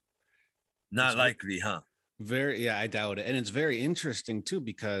 Not likely, huh? I doubt it. And it's very interesting too,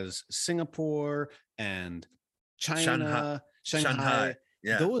 because Singapore and China, Shanghai,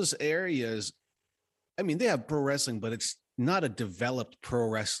 yeah, those areas, I mean, they have pro wrestling, but it's not a developed pro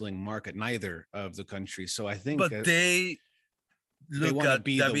wrestling market, neither of the countries. So I think, but they look wanna at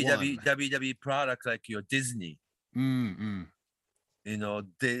be the WWE product like your Disney.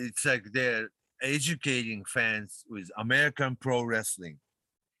 It's like they're educating fans with American pro wrestling,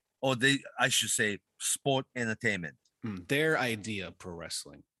 or I should say, sport entertainment. Their idea of pro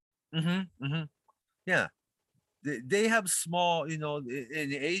wrestling. Yeah, they have small, in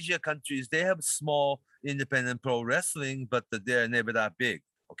the Asia countries, they have small independent pro wrestling, but they're never that big.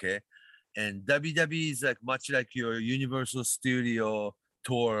 Okay, and WWE is much like your Universal Studio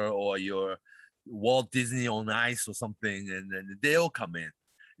tour or your Walt Disney on Ice or something, and then they'll come in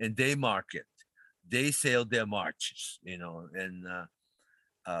and they market, they sell their marches, and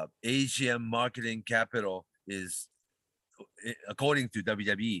Asian marketing capital is, according to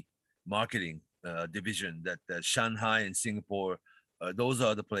WWE marketing division, that Shanghai and Singapore, those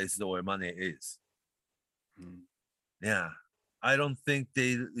are the places where money is. Yeah, I don't think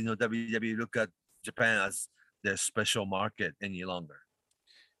they, WWE look at Japan as their special market any longer.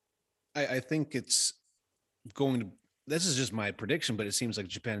 I think it's going to, this is just my prediction, but it seems like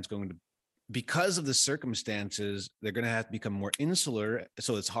Japan is going to, because of the circumstances, they're going to have to become more insular.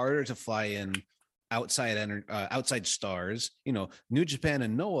 So it's harder to fly in outside stars. New Japan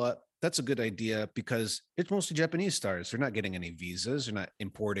and Noah, that's a good idea because it's mostly Japanese stars. They're not getting any visas. They're not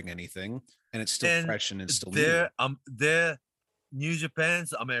importing anything. And it's still fresh and it's still new. They're New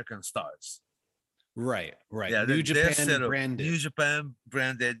Japan's American stars. Right. Yeah, New Japan branded. New Japan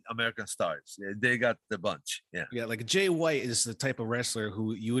branded American stars. They got the bunch. Yeah. Like Jay White is the type of wrestler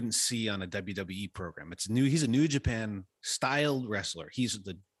who you wouldn't see on a WWE program. He's a New Japan style wrestler. He's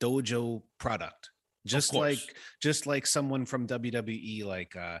the dojo product. Just like someone from WWE,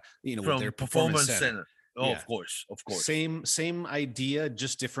 like from with their performance center. Oh, yeah. Of course. Same idea,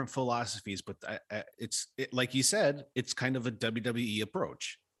 just different philosophies. But it's like you said, it's kind of a WWE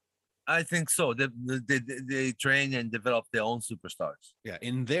approach. I think so. They train and develop their own superstars. Yeah,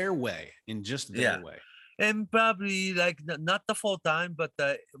 in their way, in just their way. And probably not the full time, but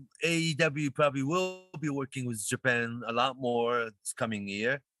AEW probably will be working with Japan a lot more this coming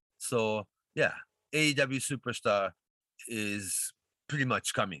year. So yeah, AEW superstar is pretty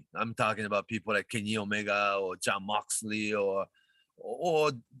much coming. I'm talking about people like Kenny Omega or Jon Moxley or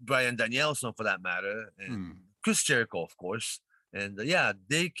Bryan Danielson for that matter, and Chris Jericho, of course. And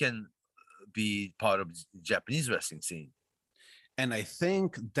they can be part of the Japanese wrestling scene. And I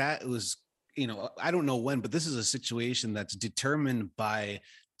think that was, I don't know when, but this is a situation that's determined by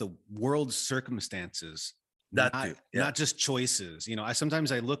the world's circumstances. Not just choices.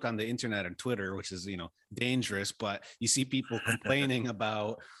 Sometimes I look on the internet and Twitter, which is, dangerous, but you see people complaining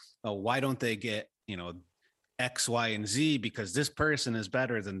about, why don't they get, X, Y, and Z because this person is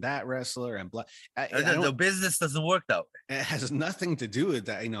better than that wrestler and blah. The business doesn't work that way. It has nothing to do with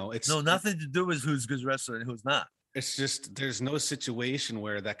that. It's nothing to do with who's good wrestler and who's not. It's just, there's no situation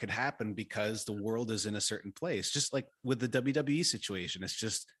where that could happen because the world is in a certain place. Just like with the WWE situation, it's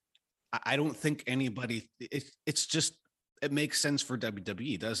just, I don't think anybody, it's just, it makes sense for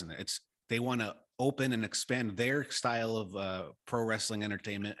WWE, doesn't it? They want to open and expand their style of pro wrestling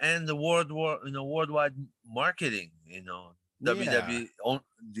entertainment and the worldwide marketing. WWE,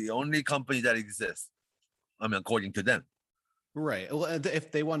 the only company that exists. I mean, according to them. Right. Well,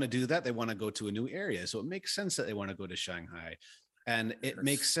 if they want to do that, they want to go to a new area. So it makes sense that they want to go to Shanghai. And it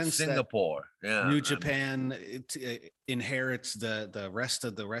makes sense Singapore. that New Japan inherits the rest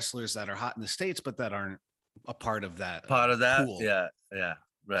of the wrestlers that are hot in the States, but that aren't a part of that. Pool. Yeah.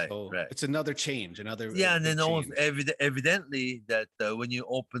 Right. So right. It's another change. And then also evidently that when you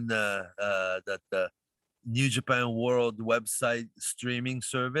open the New Japan World website streaming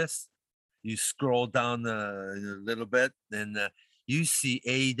service, you scroll down a little bit, and you see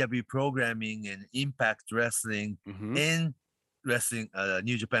AEW programming and Impact Wrestling in wrestling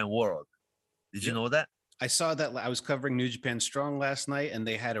New Japan World. Did you know that? I saw that. I was covering New Japan Strong last night, and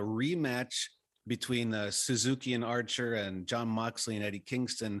they had a rematch between Suzuki and Archer and John Moxley and Eddie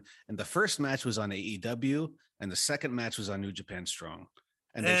Kingston. And the first match was on AEW, and the second match was on New Japan Strong.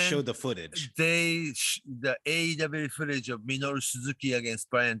 And they showed the footage. The AEW footage of Minoru Suzuki against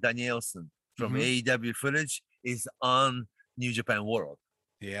Bryan Danielson from AEW footage is on New Japan World.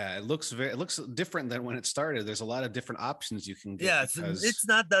 Yeah, it looks different than when it started. There's a lot of different options you can get. Yeah, it's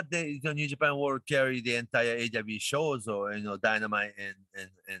not that New Japan World carry the entire AEW shows or Dynamite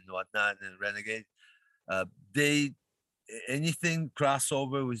and whatnot and Renegade. They anything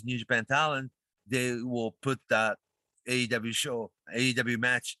crossover with New Japan talent, they will put that AEW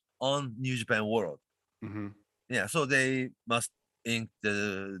match on New Japan World. Yeah, so they must ink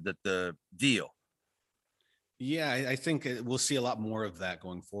the deal. Yeah, I think we'll see a lot more of that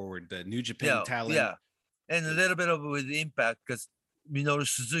going forward. The New Japan talent. Yeah, and a little bit of with Impact, because Minoru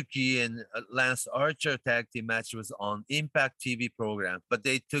Suzuki and Lance Archer tag team match was on Impact TV program, but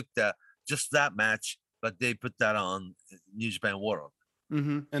they took just that match, but they put that on New Japan World.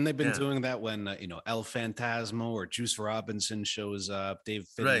 And they've been doing that when El Phantasmo or Juice Robinson shows up, Dave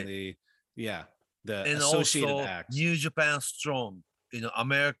Finlay, the and associated also acts. New Japan Strong,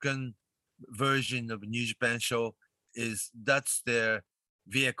 American version of a New Japan show that's their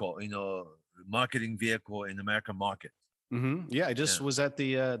vehicle, marketing vehicle in the American market. Yeah, I just was at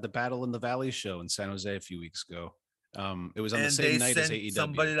the Battle in the Valley show in San Jose a few weeks ago. It was on the same night as AEW.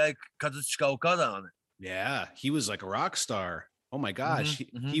 Somebody like Kazuchika Okada on it. Yeah, he was like a rock star. Oh my gosh,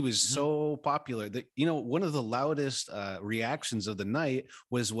 he was so popular that one of the loudest reactions of the night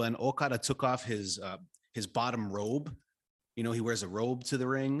was when Okada took off his bottom robe. He wears a robe to the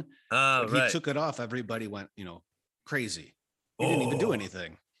ring. He took it off. Everybody went, crazy. He didn't even do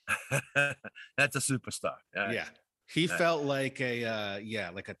anything. That's a superstar. Yeah. He felt like a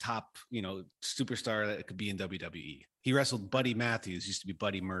top, superstar that could be in WWE. He wrestled Buddy Matthews, used to be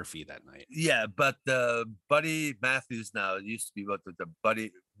Buddy Murphy that night. Yeah, but Buddy Matthews now used to be the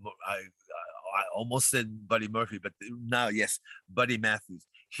Buddy. I almost said Buddy Murphy, but now yes, Buddy Matthews.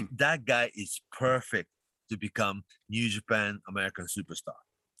 That guy is perfect to become New Japan American superstar.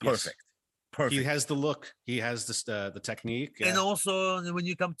 Perfect. Yes. Perfect. He has the look. He has the technique. And also, when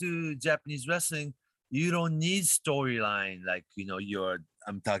you come to Japanese wrestling, you don't need storyline like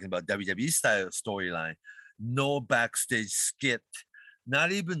I'm talking about WWE style storyline. No backstage skit,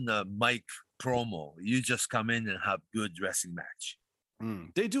 not even a mic promo. You just come in and have good wrestling match.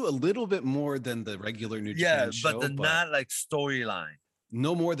 They do a little bit more than the regular New Japan show, but not like storyline.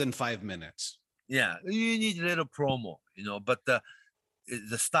 No more than 5 minutes. Yeah, you need a little promo, but the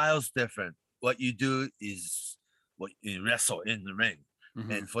style's different. What you do is what you wrestle in the ring.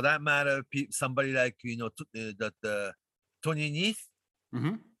 And for that matter, somebody like Tony Nese,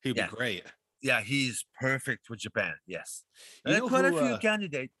 he'd be great. Yeah, he's perfect for Japan. Yes, quite a few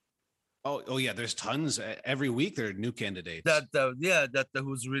candidates. Oh yeah, there's tons. Every week there are new candidates. That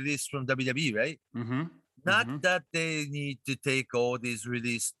who's released from WWE, right? Not that they need to take all these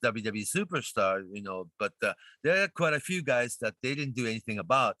released WWE superstars, but there are quite a few guys that they didn't do anything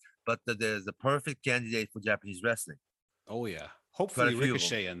about, but there's a perfect candidate for Japanese wrestling. Oh yeah. Hopefully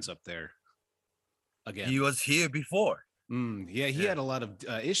Ricochet ends up there again. He was here before. Yeah, he had a lot of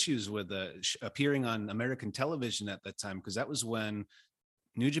issues with appearing on American television at that time, because that was when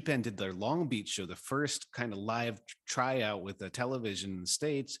New Japan did their Long Beach show, the first kind of live tryout with the television in the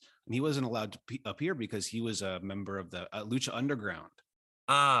States, and he wasn't allowed to appear because he was a member of the Lucha Underground.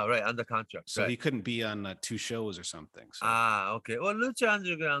 Right, under contract. So he couldn't be on 2 shows or something. So. Okay. Well, Lucha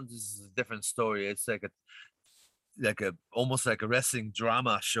Underground is a different story. It's like a almost like a wrestling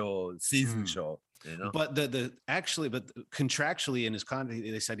drama show, season show. But but contractually in his contract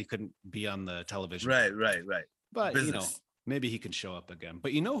they said he couldn't be on the television. Right. But maybe he can show up again.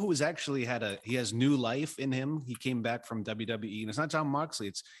 But who has actually he has new life in him? He came back from WWE, and it's not John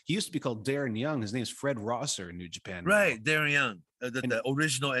Moxley. He used to be called Darren Young. His name is Fred Rosser in New Japan. Right, Darren Young, the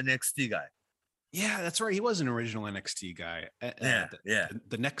original NXT guy. Yeah, that's right. He was an original NXT guy.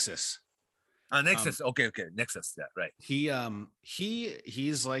 The Nexus. Nexus. Okay. Nexus. Yeah, right.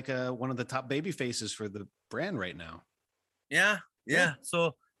 He's like one of the top baby faces for the brand right now. Yeah. Yeah.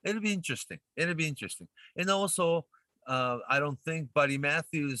 So it'll be interesting. And also, I don't think Buddy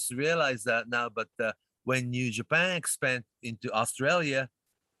Matthews realized that now, but when New Japan expand into Australia,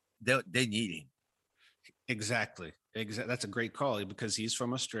 they need him. Exactly. That's a great call because he's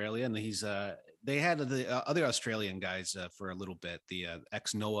from Australia, and he's they had the other Australian guys for a little bit. The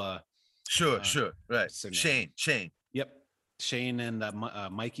ex Noah. Sure. Right. what's their name? Shane. Yep. Shane and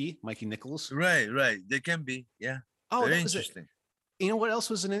Mikey Nichols. Right. They can be. Yeah. Oh, Very that was it. interesting. You know what else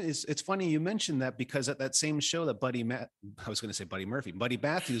was in it? It's funny you mentioned that because at that same show that Buddy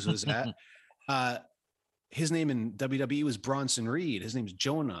Matthews was at, his name in WWE was Bronson Reed. His name's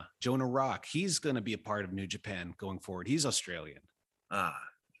Jonah Rock. He's going to be a part of New Japan going forward. He's Australian.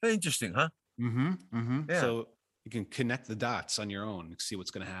 Very interesting, huh? Yeah. So you can connect the dots on your own and see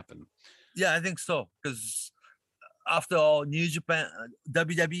what's going to happen. Yeah, I think so. Because after all, New Japan,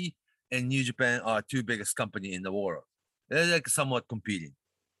 WWE and New Japan are two biggest company in the world. They're like somewhat competing.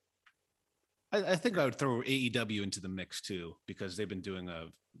 I think I would throw AEW into the mix too, because they've been doing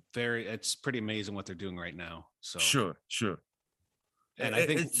it's pretty amazing what they're doing right now. So Sure. And I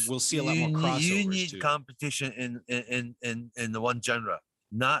think we'll see a lot more crossovers. You need too. competition in the one genre,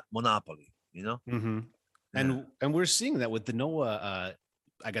 not monopoly, you know? Mm-hmm. And we're seeing that with the Noah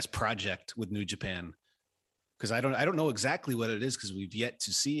I guess project with New Japan. Because I don't know exactly what it is because we've yet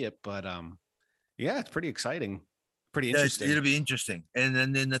to see it, but yeah, it's pretty exciting. Pretty interesting. It'll be interesting. And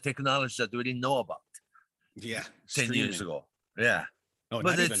then the technology that we didn't know about. Yeah. 10 years ago. Yeah. No,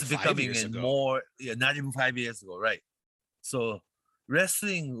 But not even it's 5 becoming years ago. more, not even 5 years ago, right? So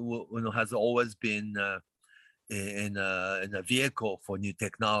wrestling has always been in a vehicle for new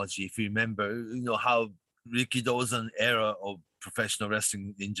technology. If you remember, how Ricky Dawson era of professional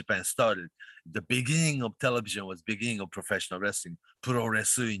wrestling in Japan started. The beginning of television was beginning of professional wrestling, pro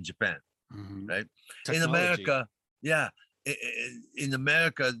wrestling in Japan, right? Technology. In America, yeah. In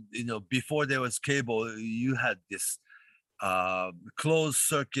America, before there was cable, you had this closed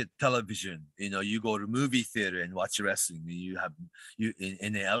circuit television. You go to movie theater and watch wrestling.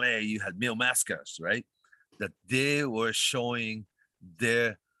 In LA, you had Mil Mascaras, right? That they were showing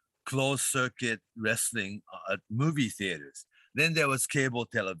their closed circuit wrestling at movie theaters. Then there was cable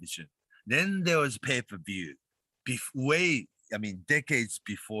television. Then there was pay-per-view. Decades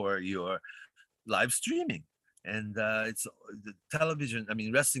before your live streaming. And it's the television.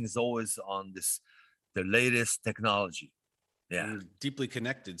 Wrestling is always on the latest technology. Yeah. We're deeply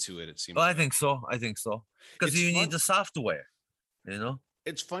connected to it seems. Well, like. I think so. Because you need the software,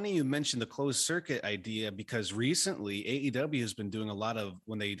 It's funny you mentioned the closed circuit idea because recently AEW has been doing a lot of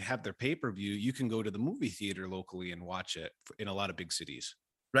when they have their pay-per-view, you can go to the movie theater locally and watch it in a lot of big cities.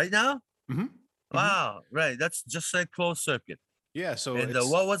 Right now? Mm-hmm. Wow, right. That's just like closed circuit. Yeah. So and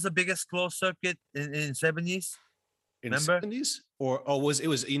what was the biggest closed circuit in 70s? In Remember? 70s? Or it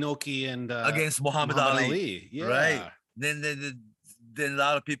was Inoki and against Muhammad Ali. Yeah. Right. Then a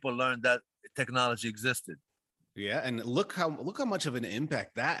lot of people learned that technology existed. Yeah, and look how much of an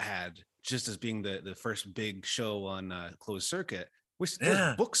impact that had, just as being the first big show on closed circuit. Which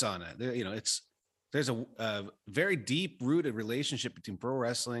there's books on it. There's a very deep rooted relationship between pro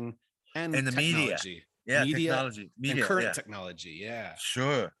wrestling and the technology. media, and current technology. Yeah,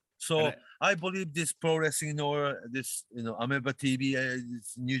 sure. So I believe this pro wrestling or this Ameba TV,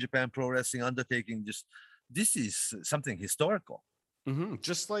 this New Japan Pro Wrestling undertaking, this is something historical. Mm-hmm.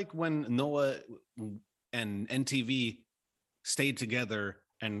 Just like when Noah and NTV stayed together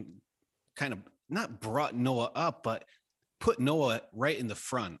and kind of not brought Noah up, but put Noah right in the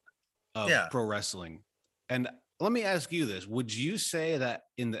front of pro wrestling. And let me ask you this. Would you say that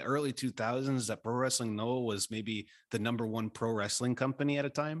in the early 2000s that Pro Wrestling Noah was maybe the number one pro wrestling company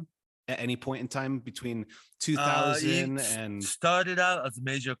at any point in time between 2000 and started out as a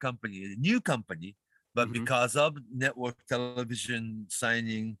major company, a new company, but because of network television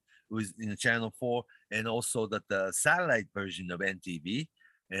signing with Channel 4 and also the satellite version of NTV,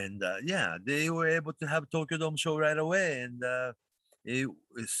 and they were able to have Tokyo Dome show right away, and it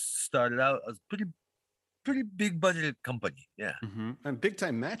started out as pretty big budget company, and big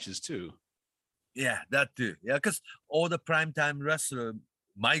time matches too. Yeah, that too. Yeah, because all the primetime wrestlers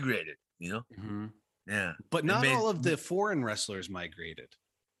migrated, Yeah, but not all of the foreign wrestlers migrated.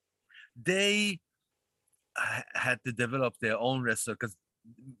 They had to develop their own wrestler because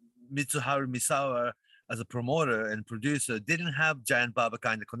Mitsuharu Misawa, as a promoter and producer, didn't have Giant Baba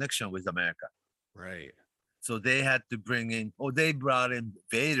kind of connection with America. Right. So they had to they brought in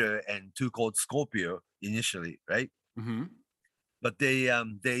Vader and Too Cold Scorpio initially, right? Mm-hmm. But they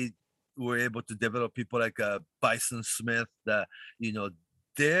were able to develop people like Bison Smith,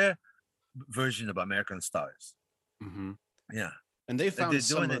 their version of American stars. Mm-hmm. Yeah. And they found they're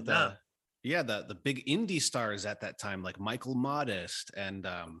some doing of it now. the big indie stars at that time, like Michael Modest and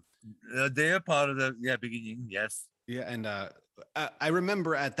They're part of the beginning. Yes. yeah, and I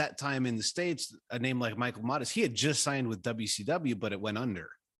remember at that time in the States, a name like Michael Modest, he had just signed with WCW, but it went under.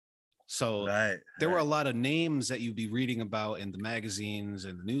 So there were a lot of names that you'd be reading about in the magazines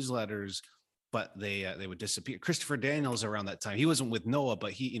and the newsletters, but they would disappear. Christopher Daniels around that time, he wasn't with Noah,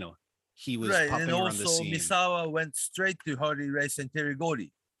 but he was popping and around the also scene. Misawa went straight to Harley Race and Terry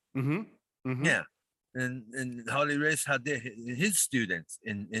Gordy. Mm-hmm. Mm-hmm. Yeah, and Harley Race had his students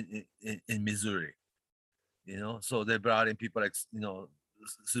in Missouri. So they brought in people like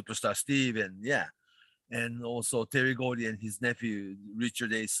Superstar Steve and also Terry Gordy and his nephew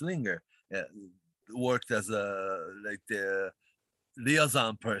Richard A. Slinger worked as the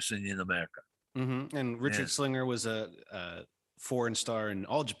liaison person in America. Mm-hmm. And Richard Slinger was a foreign star in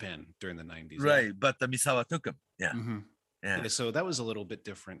All Japan during the 90s. Right, but the Misawa took him. Yeah. Mm-hmm. Yeah, so that was a little bit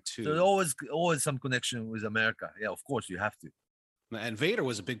different too. So always some connection with America. Yeah, of course you have to. And Vader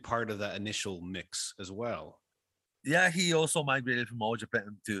was a big part of that initial mix as well. Yeah, he also migrated from All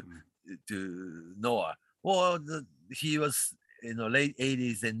Japan to Noah. Well, he was late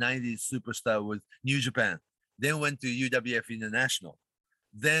 80s and 90s superstar with New Japan. Then went to UWF International.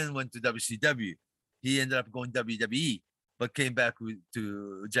 Then went to WCW. He ended up going WWE, but came back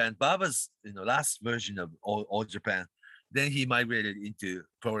to Giant Baba's last version of All Japan. Then he migrated into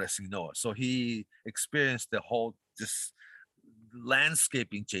Pro Wrestling Noah. So he experienced the whole just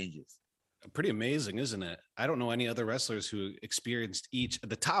landscaping changes. Pretty amazing, isn't it? I don't know any other wrestlers who experienced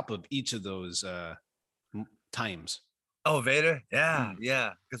the top of each of those times. Oh, Vader? Yeah,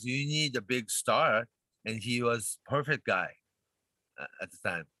 because you need a big star, and he was perfect guy at the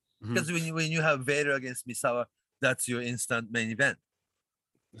time. Because when you have Vader against Misawa, that's your instant main event.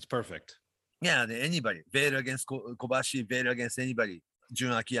 It's perfect. Yeah, anybody. Vader against Kobashi, Vader against anybody.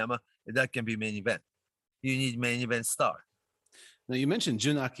 Jun Akiyama, that can be main event. You need main event star. Now you mentioned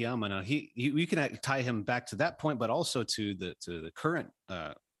Jun Akiyama. Now we can tie him back to that point, but also to the current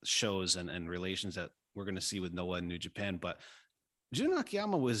shows and relations that we're going to see with Noah and New Japan. But Jun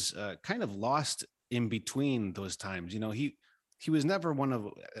Akiyama was kind of lost in between those times. He was never one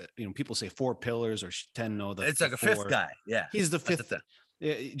of people say four pillars or Tenno. It's like a fifth guy. Yeah, he's the fifth.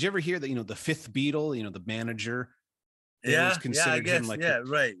 Did you ever hear that? The fifth Beatle. The manager. Yeah, I guess.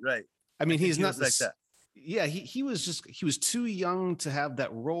 Right. I mean, he's not like that. Yeah, he was too young to have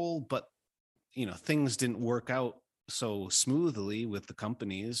that role, but things didn't work out so smoothly with the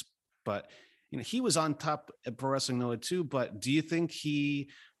companies. But he was on top at Pro Wrestling Noah too. But do you think he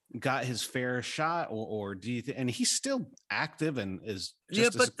got his fair shot, or do you think? And he's still active and is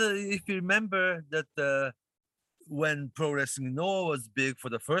just if you remember that when Pro Wrestling Noah was big for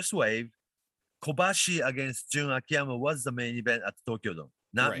the first wave, Kobashi against Jun Akiyama was the main event at the Tokyo Dome,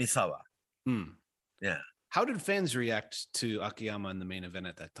 not Misawa. Yeah. How did fans react to Akiyama in the main event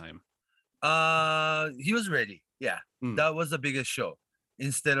at that time? He was ready. Yeah. That was the biggest show.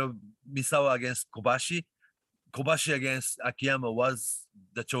 Instead of Misawa against Kobashi against Akiyama was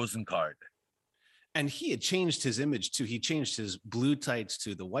the chosen card. And he had changed his image too. He changed his blue tights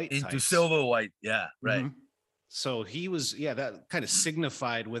to the white into tights. Silver white. Yeah, right. Mm-hmm. So he was, that kind of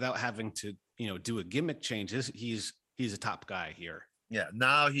signified without having to, do a gimmick change. He's a top guy here. Yeah,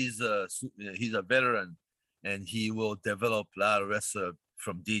 now he's a veteran, and he will develop a lot of wrestler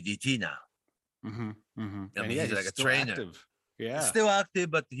from DDT now. Mm-hmm, mm-hmm. I mean, he's like a trainer. Active. Yeah, still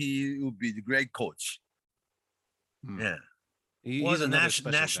active, but he will be the great coach. Yeah, he was a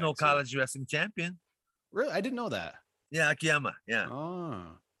national college wrestling champion. Really, I didn't know that. Yeah, Akiyama. Yeah.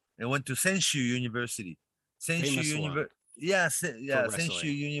 Oh, and went to Senshu University. Senshu University. Senshu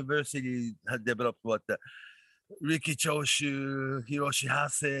University had developed Riki Choshu, Hiroshi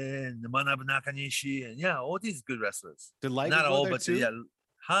Hase, and Manabu Nakanishi, and all these good wrestlers. Did Liger not all, but too?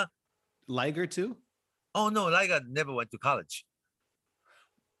 Huh? Liger too? Oh no, Liger never went to college.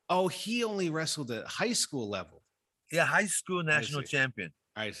 Oh, he only wrestled at high school level. Yeah, high school national champion.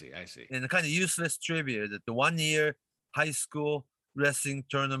 I see. And the kind of useless trivia that the 1 year high school wrestling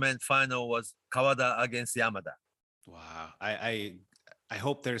tournament final was Kawada against Yamada. Wow. I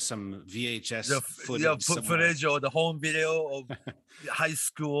hope there's some VHS footage or the home video of high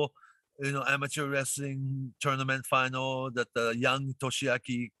school, amateur wrestling tournament final that the young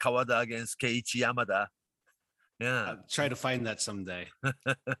Toshiaki Kawada against Keiichi Yamada. Yeah. I'll try to find that someday.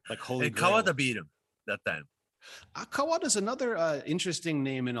 Like holy and Kawada beat him that time. Kawada's another interesting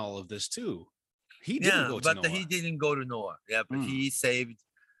name in all of this too. He didn't go to Noah. He didn't go to Noah. Yeah, but he saved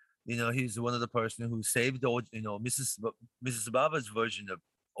he's one of the person who saved Mrs. Baba's version of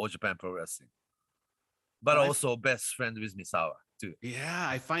All Japan Pro Wrestling, but Well, also best friend with Misawa too. Yeah,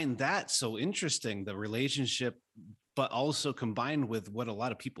 I find that so interesting, the relationship, but also combined with what a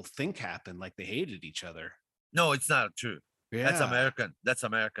lot of people think happened, like they hated each other. No, it's not true. Yeah. That's American, It's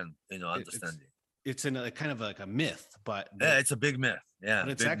understanding. it's in a kind of like a myth, but Yeah, it's a big myth. Yeah,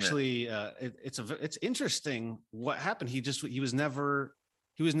 but it's big myth. actually it's interesting what happened. He was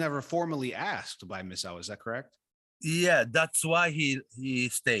never formally asked by Misawa. Is that correct? Yeah, that's why he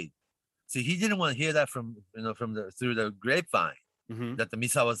stayed. See, he didn't want to hear that from through the grapevine Mhm. that the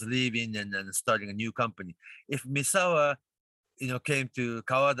Misawa was leaving and starting a new company. If Misawa, came to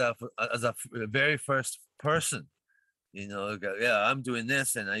Kawada as a very first person, yeah, I'm doing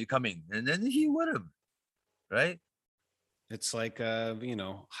this, and are you coming? And then he would have, right? It's like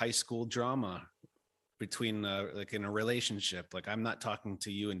high school drama between like in a relationship. Like, I'm not talking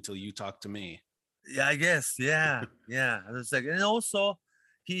to you until you talk to me. Yeah, I guess. Yeah, yeah. It's like, and also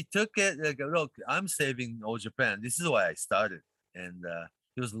he took it like, look, I'm saving All Japan. This is why I started, and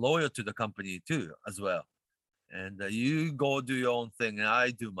he was loyal to the company too, as well. And you go do your own thing, and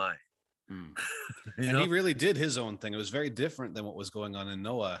I do mine. Hmm. You And know? he really did his own thing. It was very different than what was going on in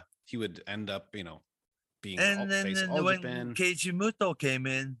Noah. He would end up, being And then, face then All when Japan. Keiji Muto came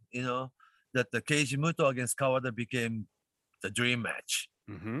in, that the Keiji Muto against Kawada became the dream match.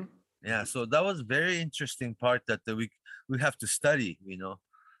 Mm-hmm. Yeah, so that was very interesting part that we have to study,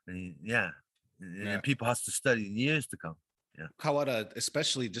 and Yeah. and people has to study in years to come. Kawada,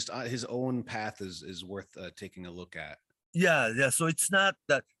 especially just his own path, is worth taking a look at. Yeah. So it's not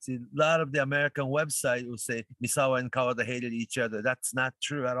that. See, a lot of the American website will say Misawa and Kawada hated each other. That's not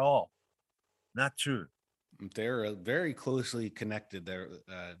true at all. Not true. They're very closely connected. They're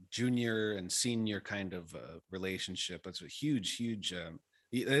junior and senior kind of relationship. It's a huge.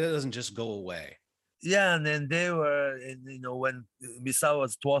 It doesn't just go away. Yeah, and then they were, when Misawa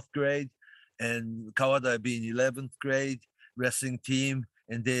was 12th grade and Kawada being 11th grade wrestling team,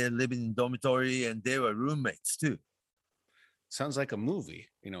 and they're living in dormitory, and they were roommates too. Sounds like a movie.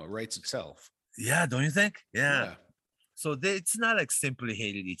 It writes itself. Yeah, don't you think? Yeah. So it's not like simply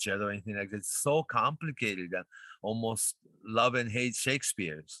hated each other or anything like that. It's so complicated that almost love and hate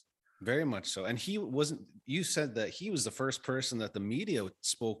Shakespeare's. Very much so. And he wasn't. You said that he was the first person that the media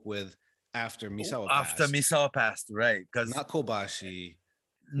spoke with after Misawa After passed. Misawa passed, right? Because Not Kobashi.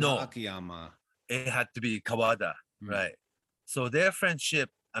 no, Not Akiyama. it had to be Kawada, right? So their friendship,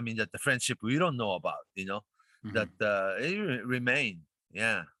 that the friendship we don't know about, Mhm. that it remained,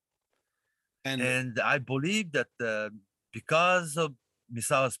 yeah. And And I believe that because of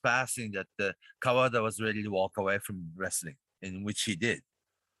Misawa's passing, that Kawada was ready to walk away from wrestling, in which he did.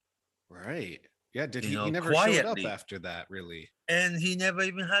 right. Yeah. Did You he? know, He never showed up quietly. after that, really. And he never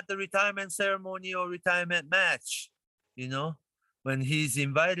even had the retirement ceremony or retirement match. When he's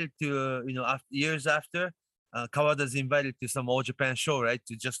invited to, years after, Kawada's invited to some All Japan show, right,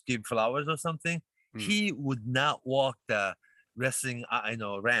 to just give flowers or something. He would not walk the wrestling,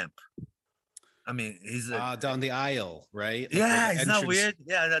 ramp. I mean, he's Down the aisle, right? Like yeah, where the it's not entrance- weird.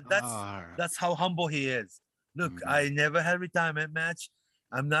 Yeah, Ah, that's how humble he is. Look, Mhm. I never had a retirement match.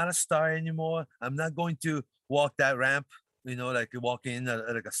 I'm not a star anymore. I'm not going to walk that ramp, like walk in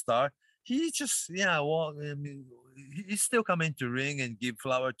like a star. He just, he still come into ring and give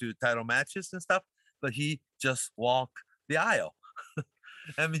flower to title matches and stuff, but he just walk the aisle.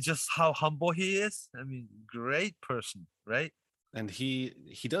 I mean, just how humble he is. I mean, great person, right? and he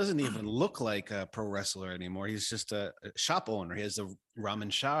doesn't even look like a pro wrestler anymore. He's just a shop owner. He has a ramen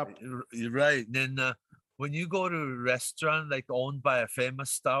shop. You're right. Then when you go to a restaurant like owned by a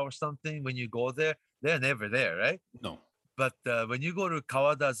famous star or something, when you go there, they're never there, right? No. But when you go to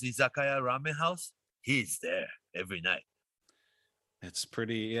Kawada's Izakaya Ramen House, he's there every night. It's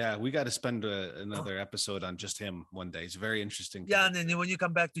pretty. Yeah, we got to spend another episode on just him one day. He's a very interesting. Yeah, and character. then when you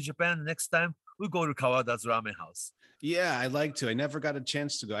come back to Japan next time, we go to Kawada's Ramen House. Yeah, I'd like to. I never got a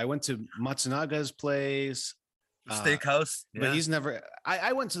chance to go. I went to Matsunaga's place, Steakhouse. but Yeah. he's never.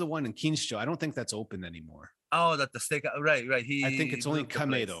 I went to the one in Kinsho. I don't think that's open anymore. Oh, that the steak. Right. I think it's only moved the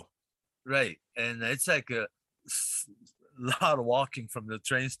place. Kamedo. Right, and it's like a lot of walking from the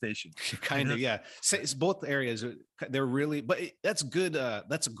train station. Kind of, yeah. It's both areas. They're really, but that's good.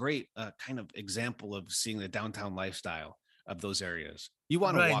 That's a great kind of example of seeing the downtown lifestyle of those areas. You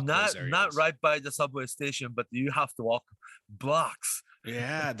want to Right, walk those areas. not right by the subway station, but you have to walk blocks.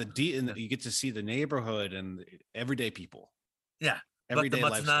 Yeah, and you get to see the neighborhood and the everyday people. Yeah, Everyday but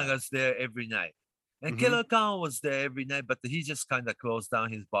the lifestyle. Matsunaga's there every night, and Mhm. Killer Khan was there every night, but he just kind of closed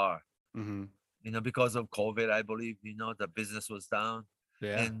down his bar, Mhm. because of COVID, I believe. The business was down,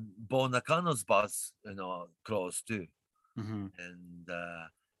 Yeah. And Bo Nakano's boss, closed too. Mm-hmm. And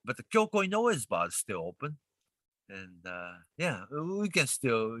but the Kyoko Inoue's bar is still open. And yeah, we can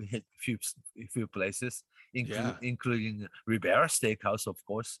still hit a few places, Yeah. including Ribera Steakhouse, of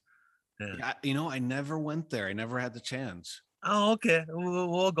course. Yeah. Yeah, I never went there. I never had the chance. Oh, okay.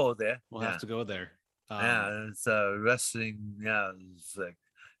 We'll go there. We'll have to go there. Yeah, it's wrestling. Yeah, it's like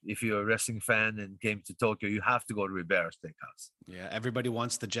if you're a wrestling fan and came to Tokyo, you have to go to Ribera Steakhouse. Yeah, everybody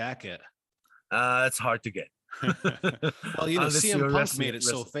wants the jacket. It's hard to get. Well, Unless CM you're Punk wrestling- made it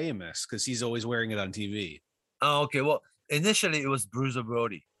so famous because he's always wearing it on TV. Oh, okay. Well, initially it was Bruiser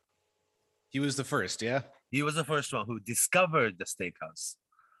Brody. He was the first, yeah? He was the first one who discovered the steakhouse.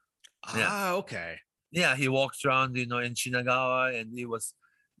 Yeah. Ah, okay. Yeah, he walked around, in Shinagawa, and he was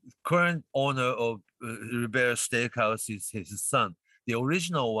current owner of Ribera Steakhouse is his son. The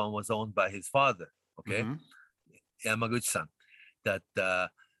original one was owned by his father. Okay, Mhm. Yamaguchi-san. That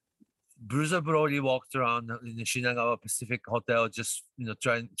Bruiser Brody walked around in the Shinagawa Pacific Hotel, just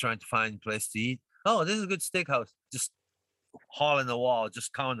trying to find a place to eat. Oh, this is a good steakhouse. Just hole in the wall,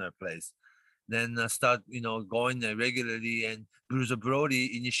 just counter place. Then start going there regularly. And Bruiser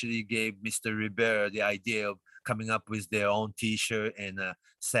Brody initially gave Mr. Rivera the idea of coming up with their own T-shirt and a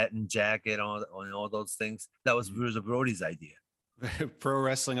satin jacket and all those things. That was Bruiser Brody's idea. Pro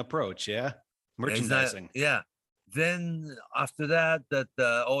wrestling approach, yeah? Merchandising. Yeah. Then after that,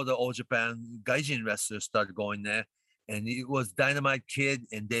 all the All Japan Gaijin wrestlers started going there. And it was Dynamite Kid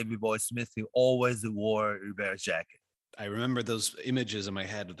and Davey Boy Smith who always wore Rivera's jacket. I remember those images in my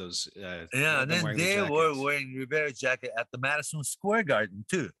head of those. Yeah, them and then wearing the they were jackets. wearing Rivera's jacket at the Madison Square Garden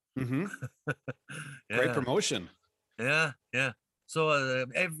too. Mhm. Yeah. Great promotion. Yeah. So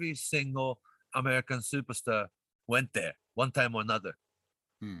every single American superstar went there one time or another.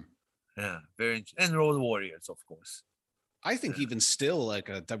 Hmm. Yeah, and Road Warriors, of course. I think even still, like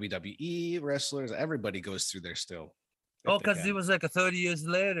a WWE wrestlers, everybody goes through there still. if Oh, they because can. it was like 30 years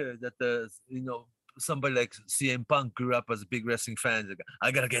later that somebody like CM Punk grew up as a big wrestling fan. Like,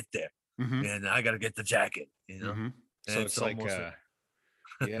 I gotta get there, Mhm. and I gotta get the jacket. Mhm. So And it's like, almost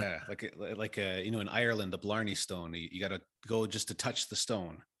yeah, like in Ireland, the Blarney Stone. You got to go just to touch the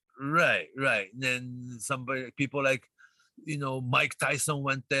stone. right. And then people like Mike Tyson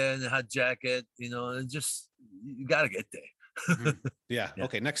went there and had jacket. And just you gotta get there. Yeah. Yeah.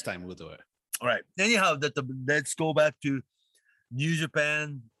 Okay. Next time we'll do it. All right. Anyhow, let's go back to New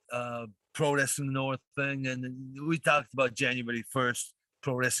Japan Pro Wrestling North thing, and we talked about January 1st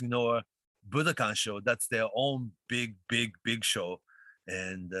Pro Wrestling North Budokan show. That's their own big show,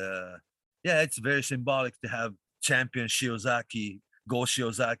 and yeah, it's very symbolic to have champion Go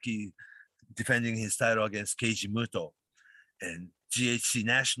Shiozaki, defending his title against Keiji Muto, and GHC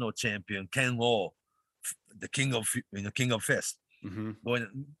national champion Ken O, the king of Fist, Mhm.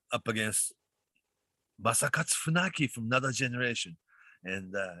 going up against Masakatsu Funaki from Another Generation,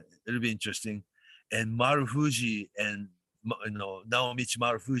 and it'll be interesting. And Marufuji and Naomichi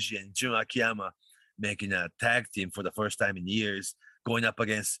Marufuji and Jun Akiyama making a tag team for the first time in years, going up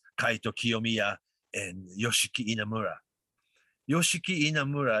against Kaito Kiyomiya and Yoshiki Inamura. Yoshiki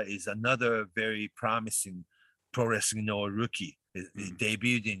Inamura is another very promising pro wrestling rookie. He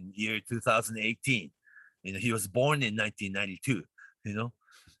debuted in year 2018. He was born in 1992.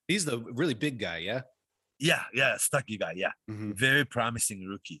 He's the really big guy, yeah. Yeah, stocky guy. Yeah, Mhm. very promising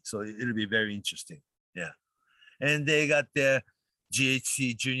rookie. So it'll be very interesting. Yeah, and they got their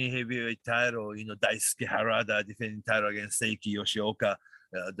GHC junior heavyweight title. Daisuke Harada defending title against Seiki Yoshioka.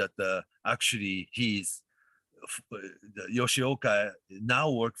 Actually the Yoshioka now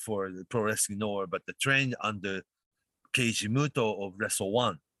work for the Pro Wrestling Noah, but the trained under Keiji Muto of Wrestle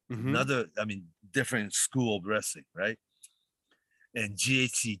One. Mhm. Different school of wrestling, right? And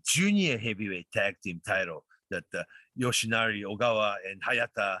GHC Junior Heavyweight Tag Team title that Yoshinari Ogawa and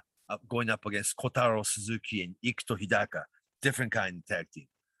Hayata going up against Kotaro Suzuki and Ikuto Hidaka. Different kind of tag team.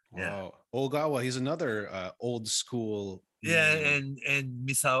 Yeah. Wow. Ogawa, he's another old school. Yeah, and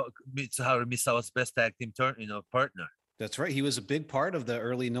Mitsuharu Misawa's best tag team partner. That's right. He was a big part of the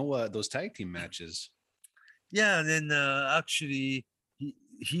early Noah, those tag team matches. Yeah, and then actually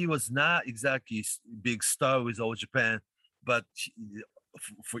he was not exactly big star with All Japan, but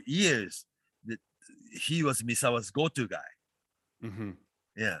for years he was Misawa's go-to guy. Mm-hmm.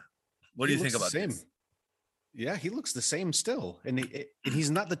 Yeah. What do you think about this? Yeah, he looks the same still, and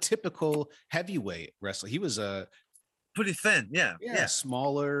he's not the typical heavyweight wrestler. He was a pretty thin, yeah,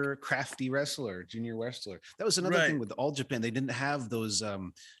 smaller, crafty wrestler, junior wrestler. That was another thing with All Japan. They didn't have those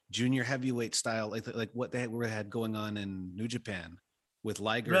junior heavyweight style like what they had going on in New Japan with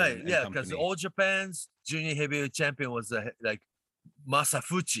Liger. Right, and yeah, company. because All Japan's junior heavyweight champion was like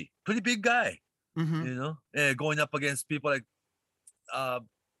Masafuchi, pretty big guy, Mhm. you know, going up against people like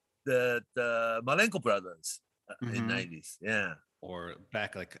the Malenko brothers in Mhm. 90s. Yeah. Or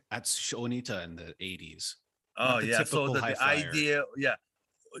back like Atsushi Onita in the 80s. Oh Not the yeah. So typical high the flyer. idea, yeah,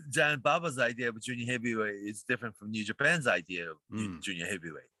 Giant Baba's idea of junior heavyweight is different from New Japan's idea of junior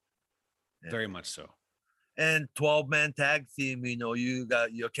heavyweight. Yeah. Very much so. And 12-man tag team, you know, you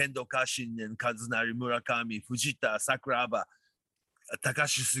got your Kendo Kashin and Kazunari Murakami, Fujita, Sakuraba,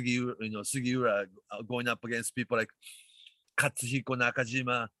 Takashi Sugiura, you know, Sugiura going up against people like Katsuhiko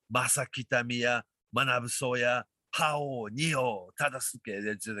Nakajima, Masa Kitamiya, Manabu Soya, Hao, Nio, Tadasuke.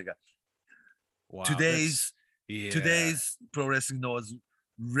 It's just like Wow. today's Yeah. today's pro wrestling knows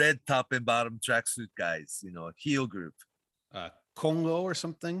red top and bottom tracksuit guys, you know, heel group. Kongo or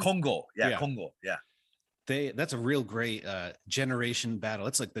something. Congo, Yeah. Congo, yeah. That's a real great generation battle.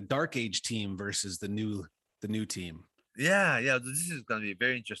 It's like the Dark Age team versus the new team. Yeah. This is gonna be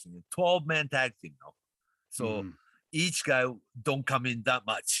very interesting. 12-man tag team, though. So each guy don't come in that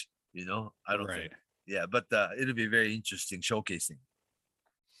much, you know. I don't think. Yeah, but it'll be very interesting showcasing.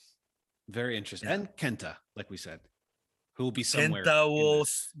 Very interesting. And Kenta, like we said, who will be somewhere. Kenta will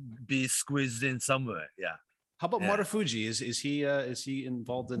be squeezed in somewhere. Yeah. How about Marufuji? Is he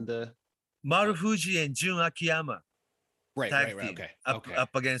involved in the Marufuji and Jun Akiyama? Right. Okay.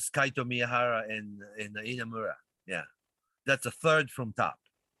 Up against Kaito Miyahara and Inamura. Yeah. That's a third from top.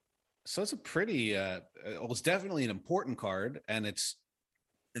 So it's a pretty it's definitely an important card, and it's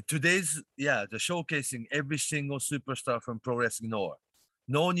today's the showcasing every single superstar from Pro Wrestling Noah.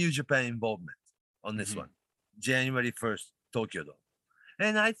 No New Japan involvement on this one. January 1st, Tokyo Dome.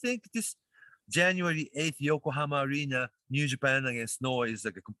 And I think this January 8th, Yokohama Arena, New Japan against Noah is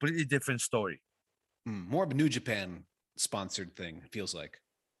like a completely different story. More of a New Japan sponsored thing, it feels like.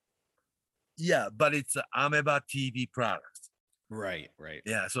 Yeah, but it's an Ameba TV product. Right.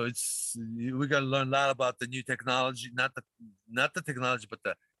 Yeah, so we're gonna learn a lot about the new technology, not the technology, but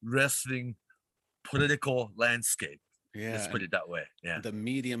the wrestling political landscape. Yeah, let's put it that way. Yeah, the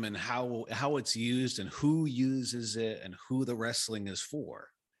medium and how it's used and who uses it and who the wrestling is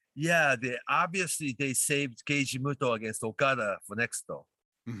for. Yeah, they saved Keiji Muto against Okada for next though.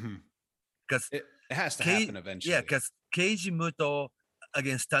 Because it has to happen eventually. Yeah, because Keiji Muto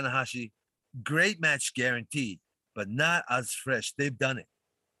against Tanahashi, great match guaranteed, but not as fresh. They've done it.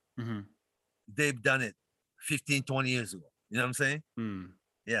 They've done it 15, 20 years ago. You know what I'm saying?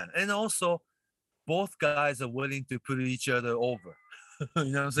 Yeah. And also, both guys are willing to put each other over. You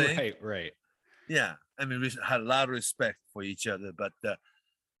know what I'm saying? Right. Yeah. I mean, we had a lot of respect for each other, but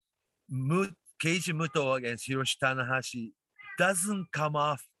Keiji Muto against Hiroshi Tanahashi doesn't come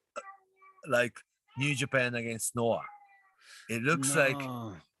off like New Japan against Noah. It looks like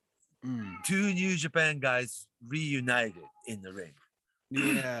two New Japan guys reunited in the ring.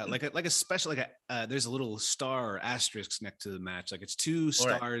 Yeah, like a special, there's a little star or asterisk next to the match. Like it's two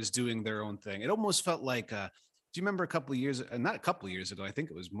stars doing their own thing. It almost felt like, do you remember not a couple of years ago, I think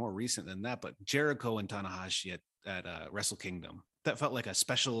it was more recent than that, but Jericho and Tanahashi at Wrestle Kingdom. That felt like a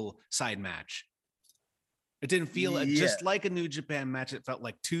special side match. It didn't feel just like a New Japan match. It felt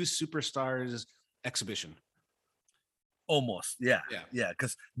like two superstars exhibition. Almost, yeah.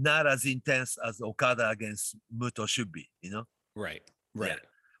 Because not as intense as Okada against Muto should be, you know? Right. Yeah.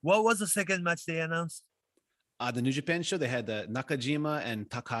 What was the second match they announced? The New Japan show, they had the Nakajima and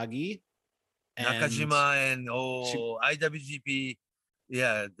Takagi. Nakajima and IWGP,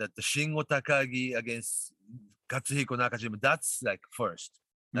 that the Shingo Takagi against Katsuhiko Nakajima. That's like first.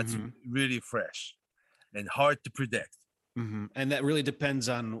 That's really fresh and hard to predict. And that really depends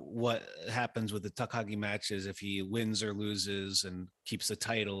on what happens with the Takagi matches, if he wins or loses and keeps the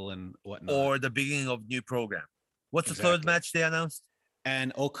title and whatnot. Or the beginning of new program. What's the third match they announced?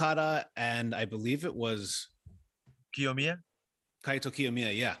 And Okada and I believe it was Kiyomiya? Kaito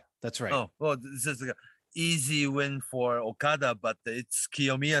Kiyomiya, yeah, that's right. Oh, well, this is an easy win for Okada, but it's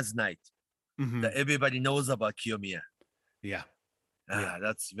Kiyomiya's night. That everybody knows about Kiyomiya. Yeah.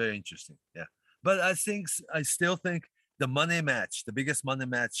 That's very interesting. Yeah. But I still think the biggest money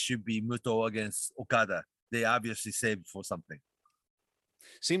match should be Muto against Okada. They obviously saved for something.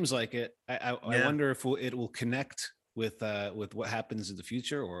 Seems like it. I wonder if it will connect with what happens in the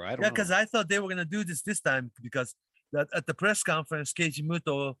future, or I don't know. Yeah, because I thought they were going to do this time, because at the press conference, Keiji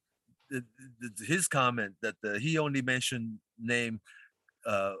Muto, his comment that he only mentioned name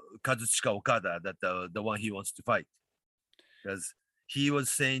Kazuchika Okada, that the one he wants to fight, because he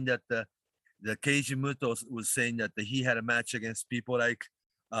was saying that the Keiji Muto was saying that he had a match against people like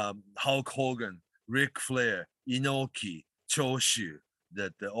Hulk Hogan, Ric Flair, Inoki, Choshu,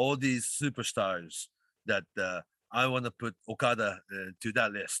 that all these superstars that I want to put Okada to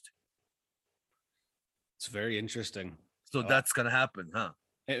that list. It's very interesting. So that's gonna happen, huh?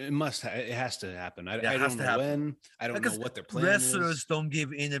 It must. It has to happen. I it don't has know to happen. when. I don't Because know what their plan wrestlers is. don't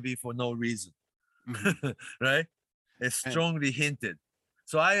give interview for no reason, Mhm. right? It's strongly hinted.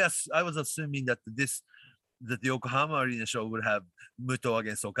 So I was assuming that the Yokohama Arena show would have Muto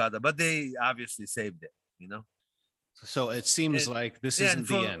against Okada, but they obviously saved it, you know. So it seems like this isn't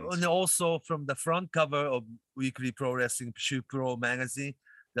the end. And also from the front cover of Weekly Pro Wrestling Shoot Pro magazine,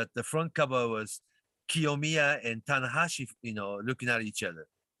 that the front cover was Kiyomiya and Tanahashi, looking at each other.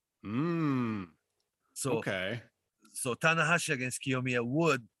 So Okay. So Tanahashi against Kiyomiya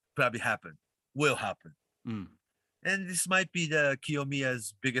will happen. And this might be the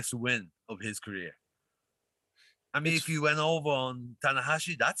Kiyomiya's biggest win of his career. I mean, if you went over on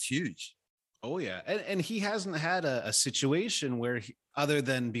Tanahashi, that's huge. Oh yeah, and he hasn't had a situation where other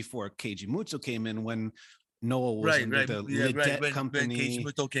than before Keiji Muto came in, when Noah was under the Lidet company. When Keiji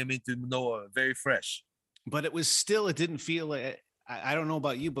Muto came into Noah, very fresh. But it didn't feel like, I don't know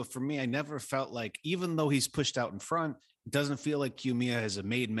about you, but for me, I never felt like, even though he's pushed out in front, it doesn't feel like Kiyomiya has a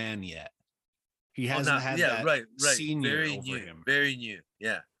made man yet. He hasn't had that senior very over new, him. Very new.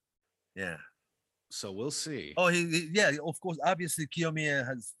 Yeah. So we'll see. Oh, of course. Obviously, Kiyomiya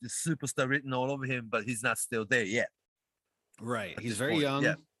has the superstar written all over him, but he's not still there yet. Right. He's very young.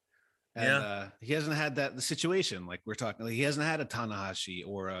 Yeah. And he hasn't had the situation like we're talking. Like, he hasn't had a Tanahashi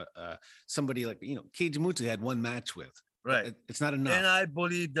or somebody like, Keiji Muto had one match with. Right. It's not enough. And I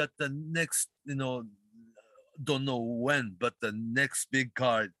believe that the next, don't know when, but the next big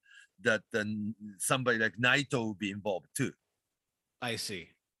card that somebody like Naito will be involved too. I see.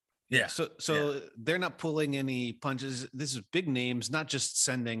 Yeah. So they're not pulling any punches. This is big names, not just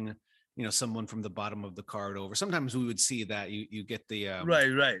sending, someone from the bottom of the card over. Sometimes we would see that you get the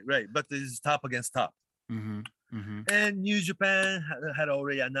right. But this is top against top. And New Japan had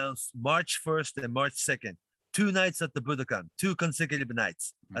already announced March 1st and March 2nd, 2 nights at the Budokan, 2 consecutive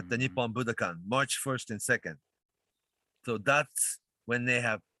nights at the Nippon Budokan, March 1st and 2nd. So that's when they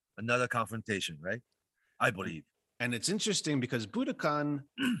have another confrontation, right? I believe. And it's interesting because Budokan,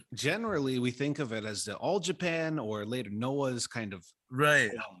 generally we think of it as the All Japan or later Noah's kind of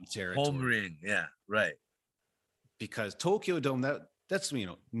home territory. Home ring, yeah, right. Because Tokyo Dome, that's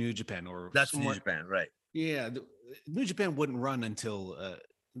New Japan or that's New Japan, right? Yeah, New Japan wouldn't run until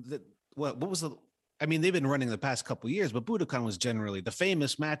what was the? I mean, they've been running the past couple of years, but Budokan was generally the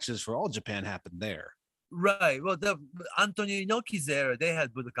famous matches for All Japan happened there. Right. Well, the Antonio Inoki's era, they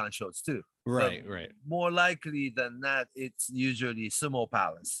had Budokan shows too. Right. More likely than that, it's usually Sumo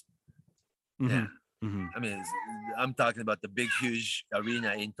Palace. Yeah. I mean, I'm talking about the big, huge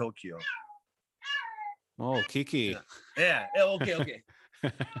arena in Tokyo. Oh, Kiki. Yeah. Okay.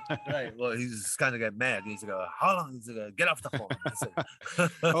 Right. Well, he's kind of got mad. He's like, "How long is it? Get off the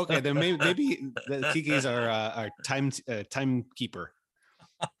phone." Okay, then maybe the Kiki's our timekeeper.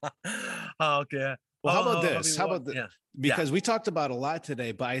 Okay. Well, how about this? How about the, because we talked about a lot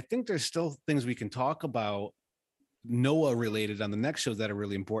today, but I think there's still things we can talk about Noah related on the next show that are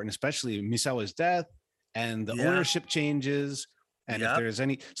really important, especially Misawa's death and the ownership changes. And if there's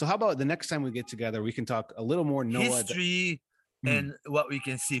any, so how about the next time we get together, we can talk a little more Noah history and what we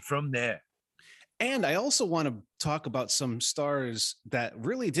can see from there. And I also want to talk about some stars that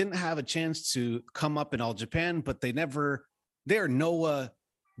really didn't have a chance to come up in All Japan, but they're Noah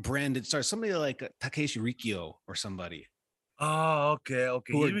branded stars, somebody like Takeshi Rikyo or somebody. Oh, okay.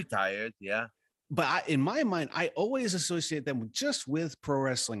 He retired, yeah. But in my mind, I always associate them with Pro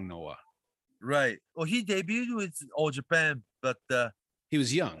Wrestling Noah. Right. Well, he debuted with All Japan, but he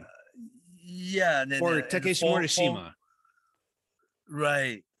was young. Or Takeshi Morishima.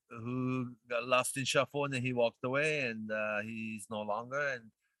 Right. Who got lost in shuffle and then he walked away and he's no longer.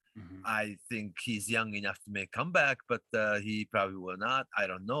 And I think he's young enough to make a comeback, but he probably will not. I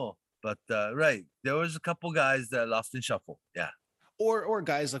don't know. But right. There was a couple guys that lost in shuffle. Yeah. Or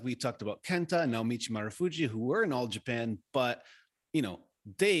guys like we talked about, Kenta and Naomichi Marufuji, who were in All Japan, but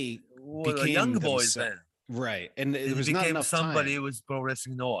they became young boys then. Right. And it was not enough somebody time. Who was Pro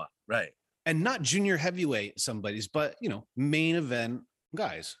Wrestling Noah. Right. And not junior heavyweight somebody's, but main event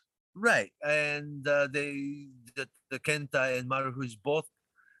guys. Right. And the Kenta and Marufuji both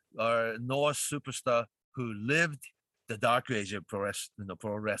are Noah superstar who lived the dark age of pro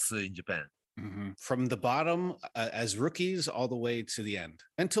wrestling in Japan. From the bottom as rookies all the way to the end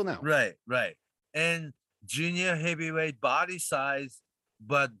until now. Right. And junior heavyweight body size,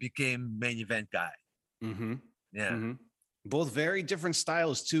 but became main event guy. Both very different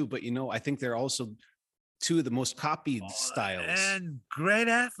styles too, but I think they're also two of the most copied styles and great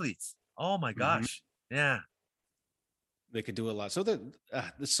athletes. Oh my gosh. Yeah. They could do a lot. So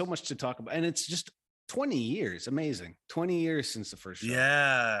there's so much to talk about, and it's just 20 years. Amazing. 20 years since the first show.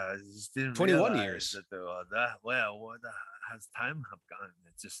 Yeah, I just didn't 21 realize years. That what has time have gone?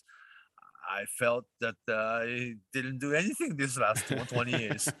 It's just I felt that I didn't do anything this last 20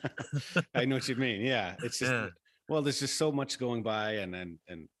 years. I know what you mean. Yeah, it's just well, there's just so much going by, and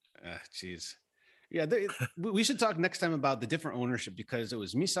geez, yeah. We should talk next time about the different ownership, because it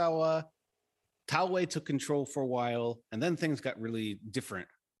was Misawa, Taue took control for a while, and then things got really different.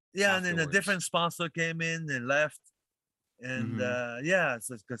 Yeah, and then a different sponsor came in and left, and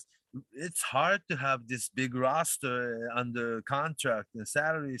because it's hard to have this big roster under contract and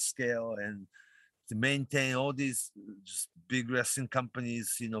salary scale, and to maintain all these just big wrestling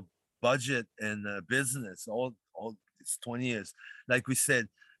companies, budget and business. All it's 20 years. Like we said,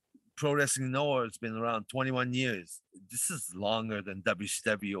 Pro Wrestling Noah has been around 21 years. This is longer than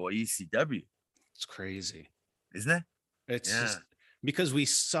WCW or ECW. It's crazy, isn't it? It's just because we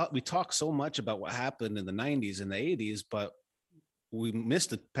talk so much about what happened in the 90s and the 80s, but we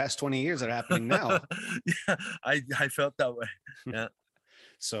missed the past 20 years that are happening now. Yeah, I felt that way. Yeah.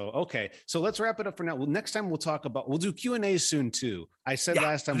 So, okay. So let's wrap it up for now. Well, next time we'll do Q&As soon too. I said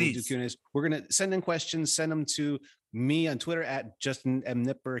last time we'll do Q&As. We're going to send in questions, send them to me on Twitter at Justin M.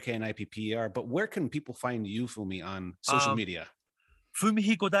 Nipper, KNIPPER. But where can people find you, Fumi, on social media?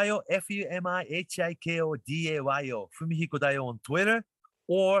 Fumihiko Dayo, Fumihiko Dayo, Fumihiko Dayo on Twitter,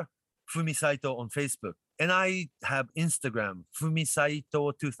 or Fumi Saito on Facebook. And I have Instagram, Fumi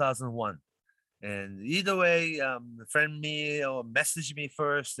Saito 2001. And either way, friend me or message me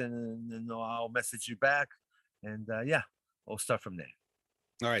first, and I'll message you back. And we'll start from there.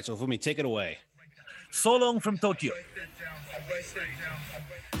 All right, so Fumi, take it away. So long from Tokyo.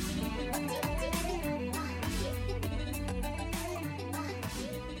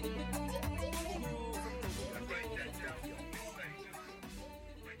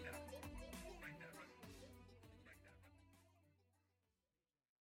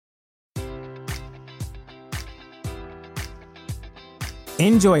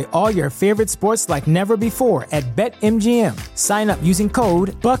 Enjoy all your favorite sports like never before at BetMGM. Sign up using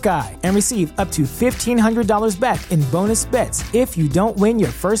code Buckeye and receive up to $1,500 back in bonus bets if you don't win your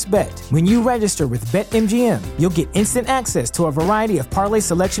first bet. When you register with BetMGM, you'll get instant access to a variety of parlay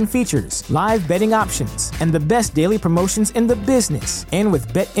selection features, live betting options, and the best daily promotions in the business. And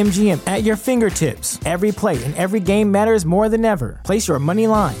with BetMGM at your fingertips, every play and every game matters more than ever. Place your money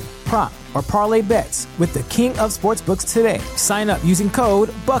line, prop, or parlay bets with the king of sportsbooks today. Sign up using code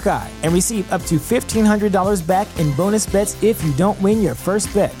Buckeye and receive up to $1,500 back in bonus bets if you don't win your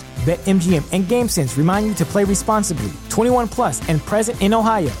first bet. BetMGM and GameSense remind you to play responsibly. 21 plus and present in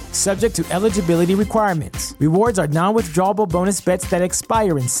Ohio, subject to eligibility requirements. Rewards are non-withdrawable bonus bets that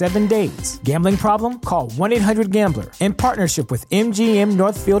expire in 7 days. Gambling problem? Call 1-800-GAMBLER. In partnership with MGM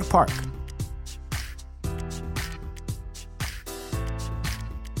Northfield Park.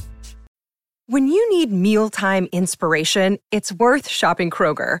 When you need mealtime inspiration, it's worth shopping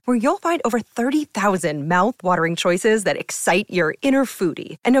Kroger, where you'll find over 30,000 mouth-watering choices that excite your inner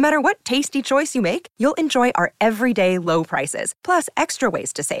foodie. And no matter what tasty choice you make, you'll enjoy our everyday low prices, plus extra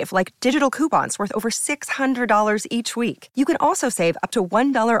ways to save, like digital coupons worth over $600 each week. You can also save up to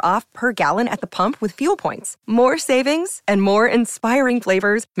 $1 off per gallon at the pump with fuel points. More savings and more inspiring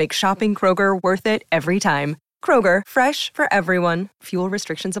flavors make shopping Kroger worth it every time. Kroger, fresh for everyone. Fuel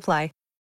restrictions apply.